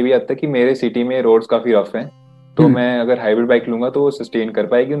डाउट ये भी आता है कि मेरे सिटी में रोड्स काफी रफ हैं, तो मैं अगर हाइब्रिड बाइक लूंगा तो वो सस्टेन कर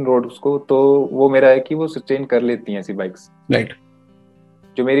पाएगी उन रोड्स को। तो वो मेरा है कि वो सस्टेन कर लेती हैं ऐसी बाइक्स, राइट।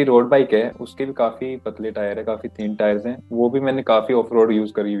 जो मेरी रोड बाइक है उसके भी काफी पतले टायर है, काफी थिन टायर्स हैं, वो भी मैंने काफी ऑफ रोड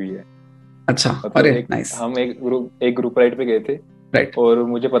यूज करी हुई है। अच्छा, मतलब अरे नाइस। हम एक ग्रुप राइड पे गए थे, राइट, और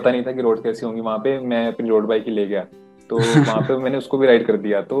मुझे पता नहीं था कि रोड कैसी होंगी वहाँ पे, मैं अपनी रोड बाइक ही ले गया, तो वहाँ पे मैंने उसको भी राइड कर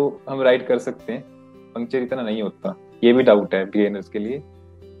दिया। तो हम राइड कर सकते हैं, पंक्चर इतना नहीं होता, ये भी डाउट है बिगिनर्स के लिए।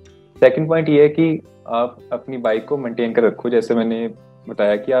 सेकंड पॉइंट ये है कि आप अपनी बाइक को मेंटेन कर रखो। जैसे मैंने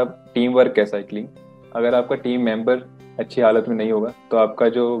बताया कि आप टीम वर्क है साइकिलिंग, अगर आपका टीम मेंबर अच्छी हालत में नहीं होगा तो आपका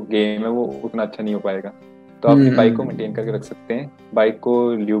जो गेम है वो उतना अच्छा नहीं हो पाएगा। तो आप अपनी बाइक को मेंटेन करके रख सकते हैं, बाइक को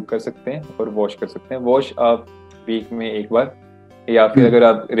ल्यूब कर सकते हैं और वॉश कर सकते हैं। वॉश आप वीक में एक बार, या फिर अगर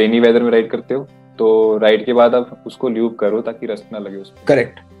आप रेनी वेदर में राइड करते हो तो राइड के बाद आप उसको ल्यूब करो ताकि रस्ट ना लगे उसमें।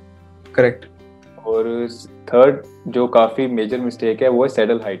 करेक्ट। और थर्ड जो काफी मेजर मिस्टेक है वो है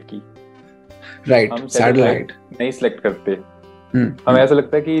सैडल हाइट की। राइट, हम सैडल हाइट नहीं सिलेक्ट करते। हमें ऐसा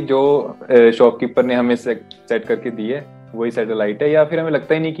लगता है कि जो शॉपकीपर ने हमें सेट करके दी है वही सैडल हाइट है, या फिर हमें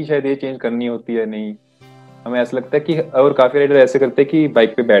लगता ही नहीं कि शायद ये चेंज करनी होती है। नहीं, हमें ऐसा लगता है कि, और काफी राइडर ऐसे करते हैं कि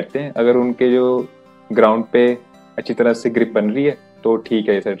बाइक पे बैठते हैं, अगर उनके जो ग्राउंड पे अच्छी तरह से ग्रिप बन रही है तो ठीक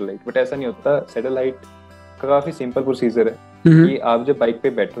है ये सैडल हाइट, बट ऐसा नहीं होता। सैडल हाइट का काफी सिंपल प्रोसीजर है कि आप जब बाइक पे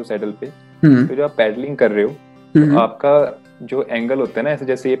बैठो सैडल पे, तो जब आप पैडलिंग कर रहे हो तो आपका जो एंगल होता है ना, ऐसे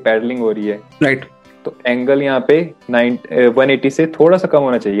जैसे ये पैडलिंग हो रही है, राइट, तो एंगल यहाँ पे 180 से थोड़ा सा कम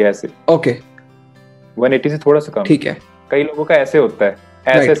होना चाहिए, ऐसे। ओके, 180 से थोड़ा सा कम, ठीक है। कई लोगों का ऐसे होता है,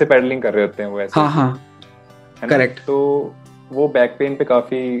 ऐसे पैडलिंग कर रहे होते हैं वो ऐसे, हाँ, करेक्ट। तो वो बैक पेन पे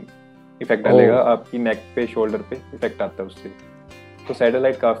काफी इफेक्ट डालेगा, आपकी नेक पे, शोल्डर पे इफेक्ट आता है उससे। तो सैडल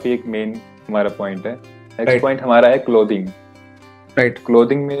हाइट काफी एक मेन हमारा पॉइंट है। नेक्स्ट पॉइंट हमारा है क्लोथिंग। राइट,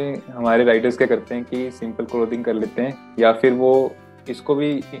 क्लोथिंग में हमारे राइडर्स क्या करते हैं कि सिंपल क्लोथिंग कर लेते हैं, या फिर वो इसको भी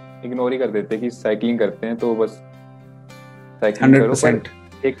इग्नोर ही कर देते हैं कि साइकिलिंग करते हैं तो बस साइकिलिंग करो।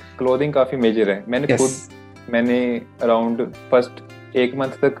 पर एक क्लोथिंग काफी मेजर है। मैंने अराउंड फर्स्ट 1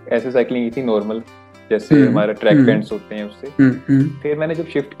 मंथ तक ऐसे साइकिलिंग की थी नॉर्मल, जैसे हमारे ट्रैक पैंट्स होते हैं उससे। फिर मैंने जब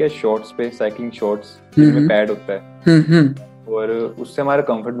शिफ्ट किया शॉर्ट्स पे, साइकिलिंग शॉर्ट्स जिसमें पैड होता है, और उससे हमारा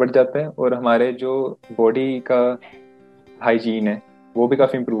कंफर्ट बढ़ जाता है और हमारे जो बॉडी का हाइजीन है वो भी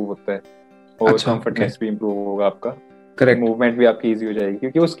काफी इम्प्रूव होता है, और कंफर्टनेस भी इम्प्रूव होगा आपका। करेक्ट, मूवमेंट भी आपकी इजी हो जाएगी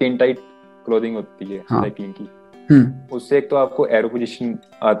क्योंकि वो स्किन टाइट क्लोथिंग होती है साइकिलिंग की। उससे एक तो आपको एरो पोजीशन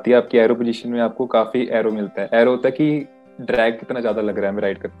आती है, आपकी एरो पोजीशन में आपको काफी एरो मिलता है। एरो होता है कि ड्रैग कितना ज्यादा लग रहा है हमें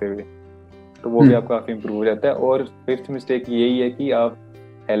राइड करते हुए, तो वो भी आपका काफी इम्प्रूव हो जाता है। और फिफ्थ मिस्टेक यही है कि आप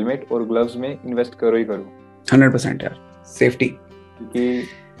हेलमेट और ग्लव्स में इन्वेस्ट करो ही करो। 100% यार, सेफ्टी, क्योंकि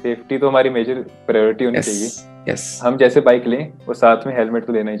सेफ्टी तो हमारी मेजर प्रायोरिटी होनी चाहिए। yes. हम जैसे बाइक लें और साथ में हेलमेट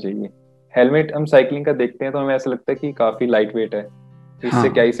तो लेना ही चाहिए। हेलमेट हम साइकिलिंग का देखते हैं तो हमें ऐसा लगता है कि काफी लाइट वेट है, इससे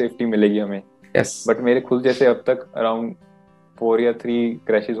क्या ही सेफ्टी मिलेगी हमें। बट मेरे खुद जैसे अब तक अराउंड 4 या 3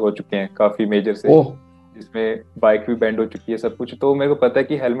 क्रैशेस हो चुके हैं काफी मेजर से, जिसमें बाइक भी बेंड हो चुकी है, सब कुछ। तो मेरे को पता है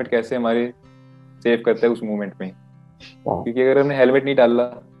कि हेलमेट कैसे हमारे सेव करता है उस मोमेंट में, क्योंकि अगर हमने हेलमेट नहीं डाला,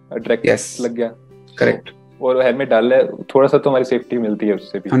 डायरेक्ट लग गया, करेक्ट, और हेलमेट डाल है थोड़ा सा तो हमारी सेफ्टी मिलती है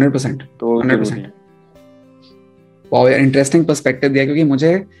उससे भी। 100%, तो 100%। वाओ यार, इंटरेस्टिंग पर्सपेक्टिव दिया, क्योंकि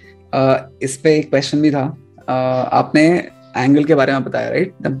मुझे इस पे एक क्वेश्चन भी था। आपने एंगल के बारे में बताया,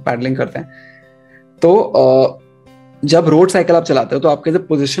 राइट, जब पैडलिंग करते हैं तो जब रोड साइकिल आप चलाते हो तो आपकी जब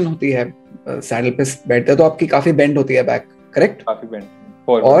पोजीशन होती है सैडल पे बैठते हो तो आपकी काफी बेंड होती है बैक, करेक्ट? काफी बेंड,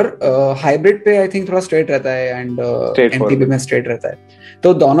 और हाइब्रिड पे आई थिंक थोड़ा स्ट्रेट रहता है एंड एमटीबी में स्ट्रेट रहता है।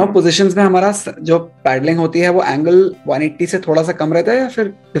 तो दोनों पोजीशंस में हमारा जो पैडलिंग होती है वो एंगल 180 से थोड़ा सा कम रहता है या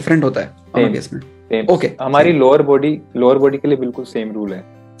फिर डिफरेंट होता है दोनों केस में? ओके, हमारी लोअर बॉडी के लिए बिल्कुल सेम रूल है।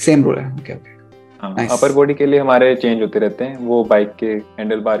 सेम रूल है, ओके ओके। हाँ, अपर बॉडी के लिए हमारे चेंज होते रहते हैं, वो बाइक के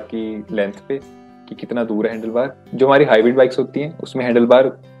हैंडल बार की लेंथ पे कि कितना दूर है हैंडल बार। जो हमारी हाइब्रिड बाइक्स होती हैं उसमें हैंडल बार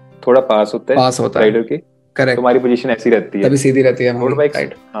थोड़ा पास होता है राइडर के, करेक्ट। तो हमारी पोजीशन ऐसी रहती है, तभी सीधी रहती है। रोड बाइक्स,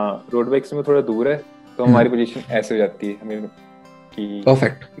 हाँ, रोड बाइक्स में थोड़ा दूर है तो हमारी पोजीशन ऐसे हो जाती है हमें कि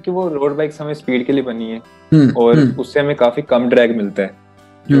परफेक्ट, क्योंकि वो रोड बाइक्स हमें स्पीड के लिए बनी है और उससे हमें काफी कम ड्रैग मिलता है,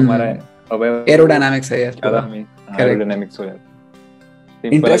 जो हमारा एरोडायनामिक्स है, ज्यादा हमें एरोडायनामिक्स हो जाता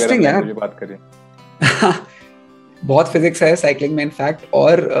है। इंटरेस्टिंग है, मुझे बात करें बहुत फिजिक्स है साइकिलिंग में इनफैक्ट,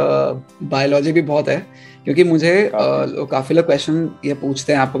 और बायोलॉजी भी बहुत है, क्योंकि मुझे काफी लोग क्वेश्चन ये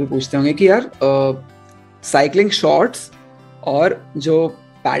पूछते हैं, आपको भी पूछते होंगे कि यार साइकिलिंग शॉर्ट्स और जो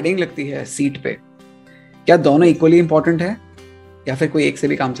पैडिंग लगती है सीट पे, क्या दोनों इक्वली इंपॉर्टेंट है या फिर कोई एक से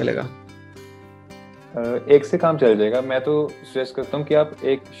भी काम चलेगा? एक से काम चल जाएगा। मैं तो सजेस्ट करता हूँ कि आप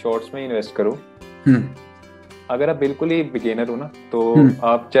एक शॉर्ट्स में इन्वेस्ट करो। अगर आप बिल्कुल ही बिगिनर हो ना तो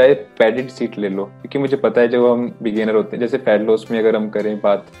आप चाहे पैडेड सीट ले लो, क्योंकि मुझे पता है जब हम बिगिनर होते हैं, जैसे फैट लॉस में अगर हम करें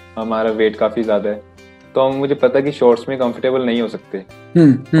बात, हमारा वेट काफी ज्यादा है तो हम, मुझे पता है कि शॉर्ट्स में कंफर्टेबल नहीं हो सकते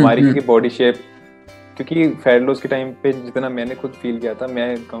हमारी, क्योंकि बॉडी शेप, क्योंकि फैट लॉस के टाइम पे जितना मैंने खुद फील किया था,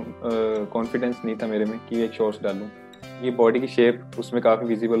 मैं कॉन्फिडेंस नहीं था मेरे में कि एक शॉर्ट्स डालूं, ये बॉडी की शेप उसमें काफी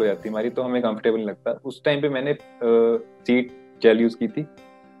विजिबल हो जाती है हमारी, तो हमें कंफर्टेबल नहीं लगता। उस टाइम पे मैंने सीट जेल यूज की थी,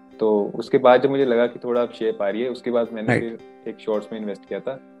 तो उसके बाद जब मुझे लगा कि थोड़ा अब शेप आ रही है, उसके बाद मैंने फिर एक शॉर्ट्स में इन्वेस्ट किया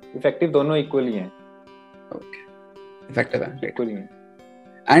था। इफेक्टिव दोनों इक्वली हैं। ओके, इफेक्टिव है, इक्वली हैं।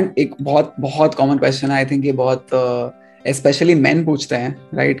 एंड एक बहुत बहुत कॉमन क्वेश्चन है, आई थिंक ये बहुत स्पेशली मेन पूछते हैं,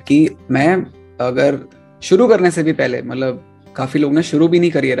 राइट, कि मैं अगर शुरू करने से भी पहले, मतलब काफी लोग ने शुरू भी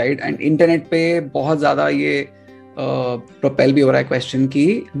नहीं करी है, राइट, एंड इंटरनेट पे बहुत ज्यादा ये प्रोपेल भी हो रहा है क्वेश्चन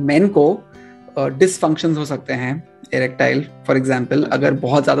कि मेन को डिसफंक्शंस हो सकते हैं इरेक्टाइल, फॉर एग्जांपल, अगर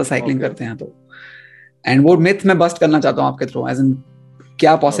बहुत ज्यादा साइकिलिंग करते हैं तो। एंड वो मिथ मैं बस्ट करना चाहता हूँ आपके थ्रू, एज इन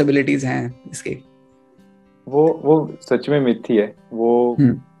क्या पॉसिबिलिटीज हैं इसकी? वो सच में मिथ ही है, वो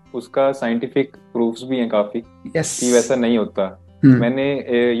उसका साइंटिफिक प्रूफ्स भी हैं काफी कि वैसा नहीं होता। मैंने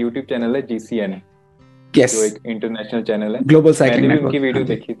YouTube चैनल है GCN, जो एक इंटरनेशनल चैनल है, ग्लोबल साइकिलिंग, मैंने भी उनकी वीडियो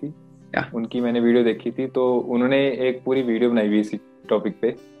देखी थी, मैंने वीडियो देखी थी, तो उन्होंने एक पूरी वीडियो बनाई हुई इसी टॉपिक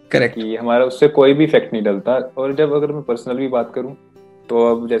पे, करेक्ट, कि हमारा उससे कोई भी इफेक्ट नहीं डलता। और जब अगर मैं पर्सनल भी बात करूं तो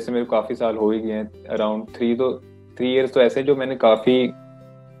अब जैसे मेरे काफी साल हो ही गए हैं, अराउंड 3 इयर्स तो ऐसे जो मैंने काफी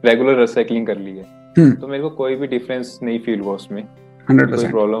रेगुलर साइकिलिंग कर ली है, तो मेरे को कोई भी डिफरेंस नहीं फील हुआ उसमें, 100% कोई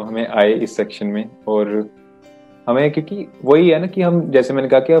प्रॉब्लम हमें आए इस सेक्शन में। और हमें, क्योंकि वही है ना कि हम, जैसे मैंने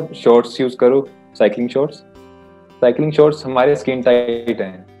कहा कि आप शॉर्ट्स यूज करो, साइकिलिंग शॉर्ट्स हमारे स्किन टाइट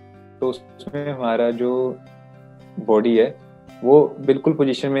हैं, तो उसमें हमारा जो बॉडी है वो बिल्कुल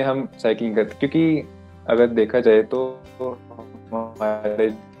पोजीशन में हम साइकिलिंग करते, क्योंकि अगर देखा जाए तो हमारे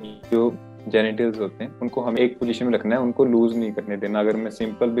जो जेनिटल्स होते हैं उनको हमें एक पोजीशन में रखना है, उनको लूज नहीं करने देना। अगर मैं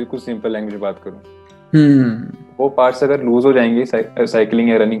बिल्कुल सिंपल लैंग्वेज बात करूं, वो पार्ट्स अगर लूज हो जाएंगे साइकिलिंग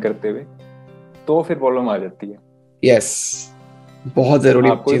या रनिंग करते हुए तो फिर प्रॉब्लम आ जाती है। यस, बहुत जरूरी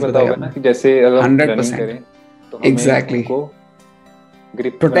आपको पता होगा ना कि जैसे अगर हम रनिंग करें तो हमें उनको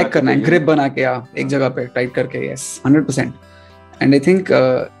ग्रिप प्रोटेक्ट करना है, ग्रिप बना के एक जगह पे टाइट करके। यस, 100%। एंड आई थिंक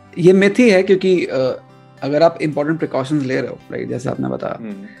ये मिथ ही है, क्योंकि अगर आप इंपॉर्टेंट प्रिकॉशंस ले रहे हो, राइट, जैसे आपने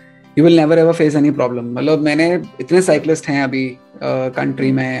बताया, you will never ever face any problem. मतलब मैंने, इतने साइक्लिस्ट हैं अभी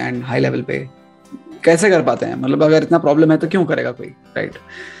कंट्री में एंड हाई लेवल पे, कैसे कर पाते हैं? मतलब अगर इतना प्रॉब्लम है तो क्यों करेगा कोई, राइट?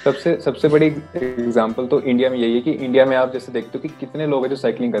 सबसे बड़ी एग्जांपल तो इंडिया में यही है कि इंडिया में आप जैसे देखते हो कि कितने लोग हैं जो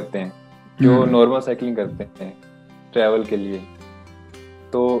साइकिलिंग करते हैं, जो नॉर्मल साइकिलिंग करते हैं ट्रैवल के लिए।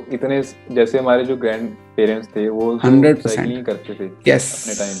 तो इतने, जैसे हमारे जो ग्रैंड पेरेंट्स थे वो 100% साइकिलिंग करते थे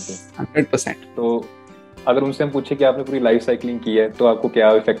अपने टाइम पे, 100%। तो अगर उनसे हम पूछे कि आपने पूरी लाइफ साइकिलिंग की है तो आपको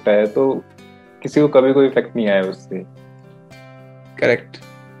क्या इफेक्ट आया, तो किसी को कभी कोई इफेक्ट नहीं आया उससे। करेक्ट,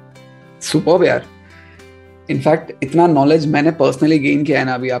 सुपर्ब यार। इनफैक्ट इतना नॉलेज मैंने पर्सनली गेन किया है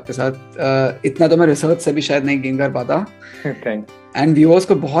ना अभी आपके साथ, इतना तो मैं रिसर्च से भी शायद नहीं गेन कर पाता। एंड व्यूअर्स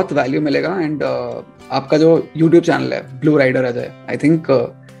को बहुत वैल्यू मिलेगा। एंड आपका जो YouTube चैनल है blue rider Ajay, I think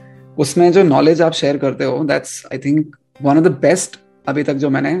उसमें जो नॉलेज आप शेयर करते हो, that's I think one of the best अभी तक जो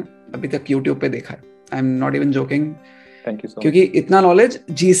मैंने अभी तक YouTube पे देखा है। I am not even joking, क्योंकि इतना नॉलेज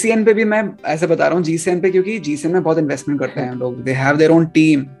GCN पे भी, मैं ऐसे बता रहा हूँ GCN पे, क्योंकि GCN में बहुत इन्वेस्टमेंट करते हैं लोग, they have their own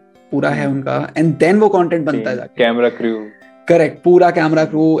team पूरा है उनका, एंड देन वो कंटेंट बनता है जाके, कैमरा क्रू, करेक्ट, पूरा कैमरा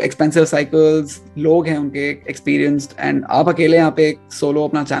क्रू, एक्सपेंसिव साइकिल्स, लोग हैं उनके एक्सपीरियंस्ड, एंड आप अकेले यहाँ पे सोलो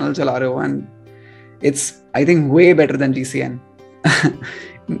अपना चैनल चला रहे हो, and it's I think way better than GCN।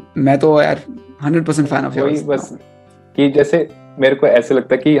 मैं तो यार 100% फैन ऑफ वही योर्स। बस कि जैसे मेरे को ऐसे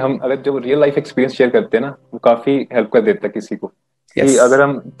लगता है कि हम अगर जब रियल लाइफ एक्सपीरियंस शेयर करते हैं ना, वो काफी हेल्प कर देता है किसी को। कि यस। अगर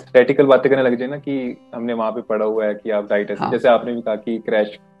हम थ्योरेटिकल बातें करने लग जाए ना कि हमने वहां पे पढ़ा हुआ है कि आप डाइट ऐसे, हाँ जैसे आपने भी कहा कि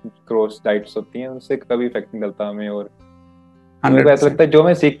क्रैश कोर्स डाइट्स होती हैं, उनसे कभी इफेक्ट नहीं डलता हमें। और तो मेरे को ऐसा 100%। लगता है जो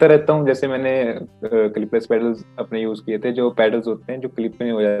मैं सीखता रहता हूँ, जैसे मैंने क्लिपलेस पेडल्स अपने यूज किए थे, जो पेडल्स होते हैं जो क्लिप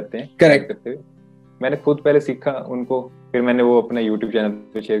में हो जाते हैं राइड करेक्ट। करते हुए, मैंने खुद पहले सीखा उनको, फिर मैंने वो अपना यूट्यूब चैनल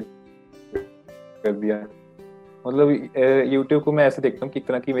पे शेयर कर दिया। मतलब यूट्यूब को मैं ऐसे देखता हूँ कि एक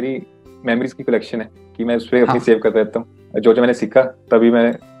तरह की मेरी मेमोरीज की कलेक्शन है, कि मैं उस पर अपनी हाँ सेव कर रहता हूँ। जो जो मैंने सीखा तभी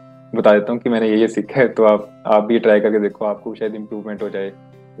मैं बता देता हूँ कि मैंने ये सीखा है, तो आप भी ट्राई करके देखो, आपको शायद इम्प्रूवमेंट हो जाए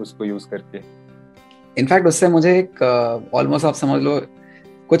उसको यूज करके। इनफैक्ट उससे मुझे एक ऑलमोस्ट आप समझ लो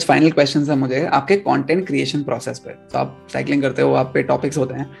कुछ फाइनल क्वेश्चंस है मुझे आपके कंटेंट क्रिएशन प्रोसेस पे। तो आप साइकिलिंग करते हो, आप पे टॉपिक्स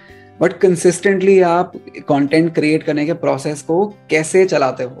होते हैं, बट कंसिस्टेंटली आप कंटेंट क्रिएट करने के प्रोसेस को कैसे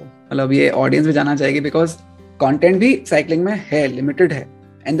चलाते हो? मतलब ये ऑडियंस भी जानना चाहेगी, बिकॉज कंटेंट भी साइकिलिंग में है, लिमिटेड है,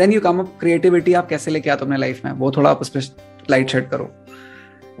 and then you come up creativity आप कैसे लेके आते हो अपने लाइफ में, वो थोड़ा आप उस पर लाइट शेड करो।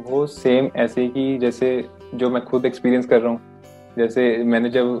 वो सेम ऐसे ही जैसे जो मैं खुद एक्सपीरियंस कर रहा हूँ। जैसे मैंने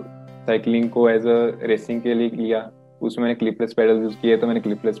जब साइकिलिंग को एज अ रेसिंग के लिए लिया, उसमें मैंने क्लिपलेस पेडल यूज किए, तो मैंने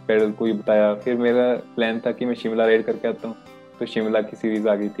क्लिपलेस पेडल को ही बताया। फिर मेरा प्लान था कि मैं शिमला राइड करके आता हूँ, तो शिमला की सीरीज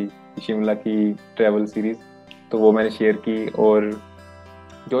आ गई थी, शिमला की ट्रैवल सीरीज, तो वो मैंने शेयर की। और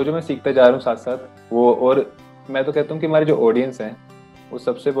जो जो मैं सीखता जा रहा हूँ साथ साथ वो, और मैं तो कहता हूँ कि हमारे जो ऑडियंस हैं वो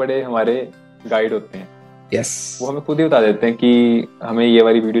सबसे बड़े हमारे गाइड होते हैं। यस वो हमें खुद ही बता देते हैं कि हमें ये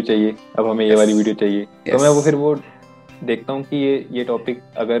वाली वीडियो चाहिए, अब हमें ये यस वाली वीडियो चाहिए। तो यस। मैं वो फिर वो देखता हूँ कि ये टॉपिक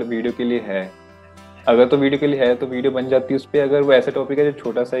अगर वीडियो के लिए है, अगर तो वीडियो के लिए है तो वीडियो बन जाती है उस पर। अगर वो ऐसा टॉपिक है जो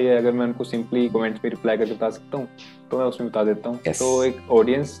छोटा सा ही है, अगर मैं उनको सिंपली कमेंट्स पे रिप्लाई करके बता सकता हूँ, तो मैं उसमें बता देता हूँ। यस तो एक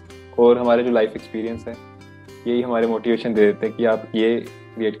ऑडियंस और हमारे जो लाइफ एक्सपीरियंस है, यही हमारे मोटिवेशन दे देते हैं कि आप ये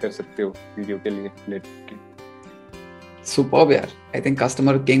क्रिएट कर सकते हो वीडियो के लिए रिलेटेड। सुपर्ब यार। आई थिंक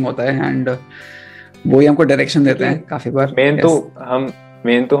कस्टमर किंग होता है, एंड वो ही हमको डायरेक्शन देते हैं काफी बार। मेन तो yes. हम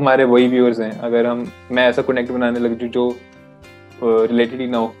मेन तो हमारे वही व्यूअर्स हैं। अगर मैं ऐसा कनेक्ट बनाने लग जाऊं जो रिलेटेड ही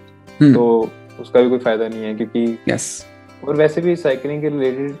ना हो, तो उसका भी कोई फायदा नहीं है, क्योंकि yes. और वैसे भी साइकिलिंग के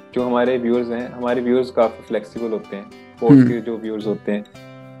रिलेटेड जो हमारे व्यूअर्स हैं, हमारे व्यूअर्स काफी फ्लेक्सिबल होते हैं। स्पोर्ट्स के जो व्यूअर्स होते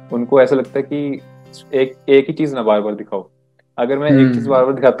हैं उनको ऐसा लगता है कि एक ही चीज ना बार बार दिखाओ। अगर मैं एक चीज बार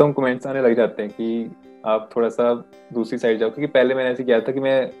बार दिखाता हूँ, कमेंट्स आने लग जाते हैं कि आप थोड़ा सा दूसरी साइड जाओ। क्योंकि पहले मैंने ऐसे किया था कि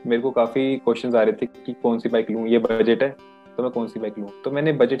मेरे को काफी क्वेश्चंस आ रहे थे कि कौन सी बाइक लूं, ये बजट है तो मैं कौन सी बाइक लूं, तो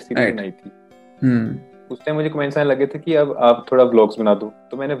मैंने बजट सीरीज right. बनाई थी। उस टाइम मुझे कमेंट्स आने लगे थे कि अब आप थोड़ा व्लॉग्स बना दो,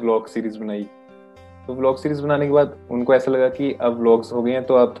 तो मैंने व्लॉग सीरीज बनाई। तो व्लॉग सीरीज बनाने के बाद उनको ऐसा लगा कि अब व्लॉग्स हो गए हैं,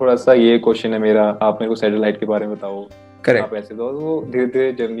 तो अब थोड़ा सा ये क्वेश्चन है मेरा, आप मेरे को सैटेलाइट के बारे में बताओ। Correct. आप ऐसे दो, वो धीरे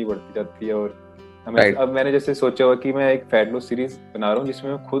धीरे जर्नी बढ़ती जाती है। और right. अब मैंने जैसे सोचा हुआ कि मैं एक फैट लॉस सीरीज बना रहा हूँ,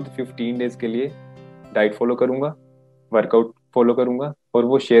 जिसमें मैं खुद 15 डेज के लिए डाइट फॉलो करूंगा, वर्कआउट फॉलो करूंगा, और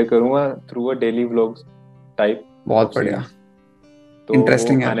वो शेयर करूंगा through a daily vlogs type. बहुत बढ़िया। तो वो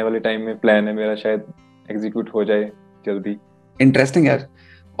इंटरेस्टिंग यार। आने वाले टाइम में प्लान है मेरा, शायद एग्जीक्यूट हो जाए जल्दी। इंटरेस्टिंग यार।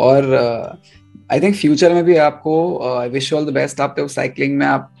 और आई थिंक फ्यूचर में भी आपको विश ऑल द बेस्ट। आप तो साइकिलिंग में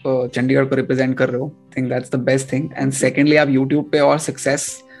आप चंडीगढ़ को रिप्रेजेंट कर रहे हो, I think that's the best thing. And secondly आप यूट्यूब पे और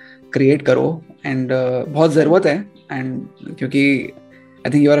सक्सेस क्रिएट करो, एंड बहुत ज़रूरत है। एंड क्योंकि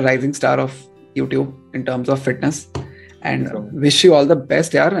I think you are a rising star of YouTube in terms of fitness, and wish you all the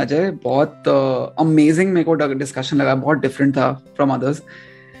best यार अजय। बहुत अमेजिंग मेरे को डिस्कशन लगा, बहुत डिफरेंट था फ्रॉम अदर्स,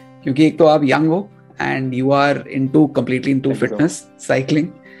 क्योंकि एक तो आप यंग हो and you are completely into fitness, cycling,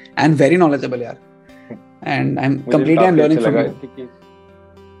 and very knowledgeable यार, and I'm learning from you.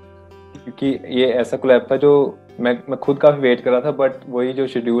 क्योंकि ये ऐसा कोलैब था जो मैं खुद काफी वेट कर रहा था, बट वही जो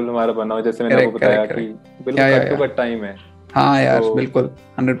शेड्यूल हमारा बना हो, जैसे मैंने आपको बताया कि बिल्कुल कट टू कट टाइम है। हाँ यार तो बिल्कुल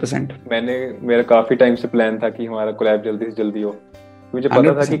 100%। मेरा काफी टाइम से प्लान था कि हमारा कोलैब जल्दी से जल्दी हो। मुझे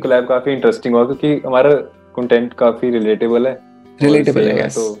पता था कि कोलैब काफी इंटरेस्टिंग होगा, क्योंकि हमारा कंटेंट काफी रिलेटेबल है।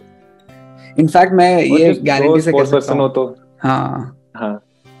 yes. तो इनफैक्ट मैं ये गारंटी से कह सकता हूँ, तो हाँ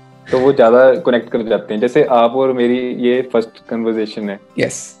तो वो ज्यादा कनेक्ट कर जाते हैं। जैसे आप और मेरी ये फर्स्ट कन्वर्सेशन है,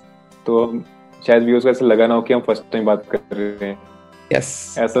 यस, तो शायद व्यूअर्स को ऐसा लगा ना हो कि हम फर्स्ट टाइम बात कर रहे हैं।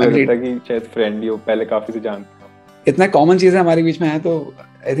 यस, ऐसा लग रहा था कि शायद फ्रेंडली हो, पहले काफी से जानते हो। इतना कॉमन चीजें हमारे बीच में है, तो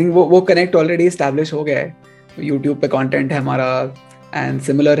आई थिंक वो कनेक्ट ऑलरेडी एस्टैब्लिश हो गया है। यूट्यूब पे कंटेंट है हमारा एंड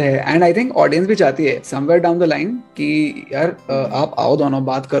सिमिलर है, एंड आई थिंक ऑडियंस भी चाहती है समवेयर डाउन द लाइन कि यार आप आओ, दोनों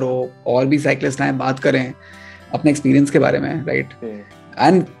बात करो, और भी साइकिलिस्ट आए, बात करें अपने एक्सपीरियंस के बारे में, राइट।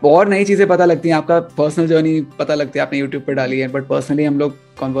 एंड और नई चीजें पता लगती हैं, आपका पर्सनल जर्नी पता लगती है, आपने यूट्यूब पे डाली है, बट पर्सनली हम लोग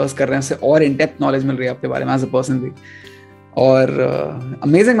कन्वर्स कर रहे हैं, उससे और इन डेप्थ नॉलेज मिल रही है आपके बारे में एज अ पर्सन भी। और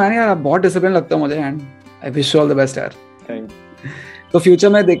अमेजिंग मैन यार, आप बहुत डिसिप्लिन लगता है मुझे, and I wish you all the best यार। थैंक तो फ्यूचर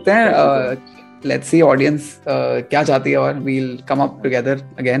में देखते Thank you so हैं, लेट्स सी ऑडियंस क्या चाहती है, और we'll come up together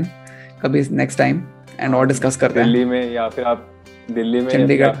again कभी नेक्स्ट टाइम एंड और डिस्कस करते हैं। दिल्ली में या फिर आप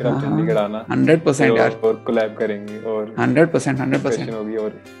चंडीगढ़, फिर आप चंडीगढ़ आना 100% यार, और कोलैब करेंगे और 100% डिस्कशन होगी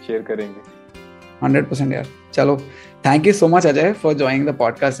और शेयर करेंगे। 100% यार। चलो, thank you so much Ajay for joining the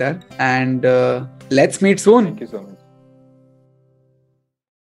podcast यार, and let's meet soon. Thank you so much.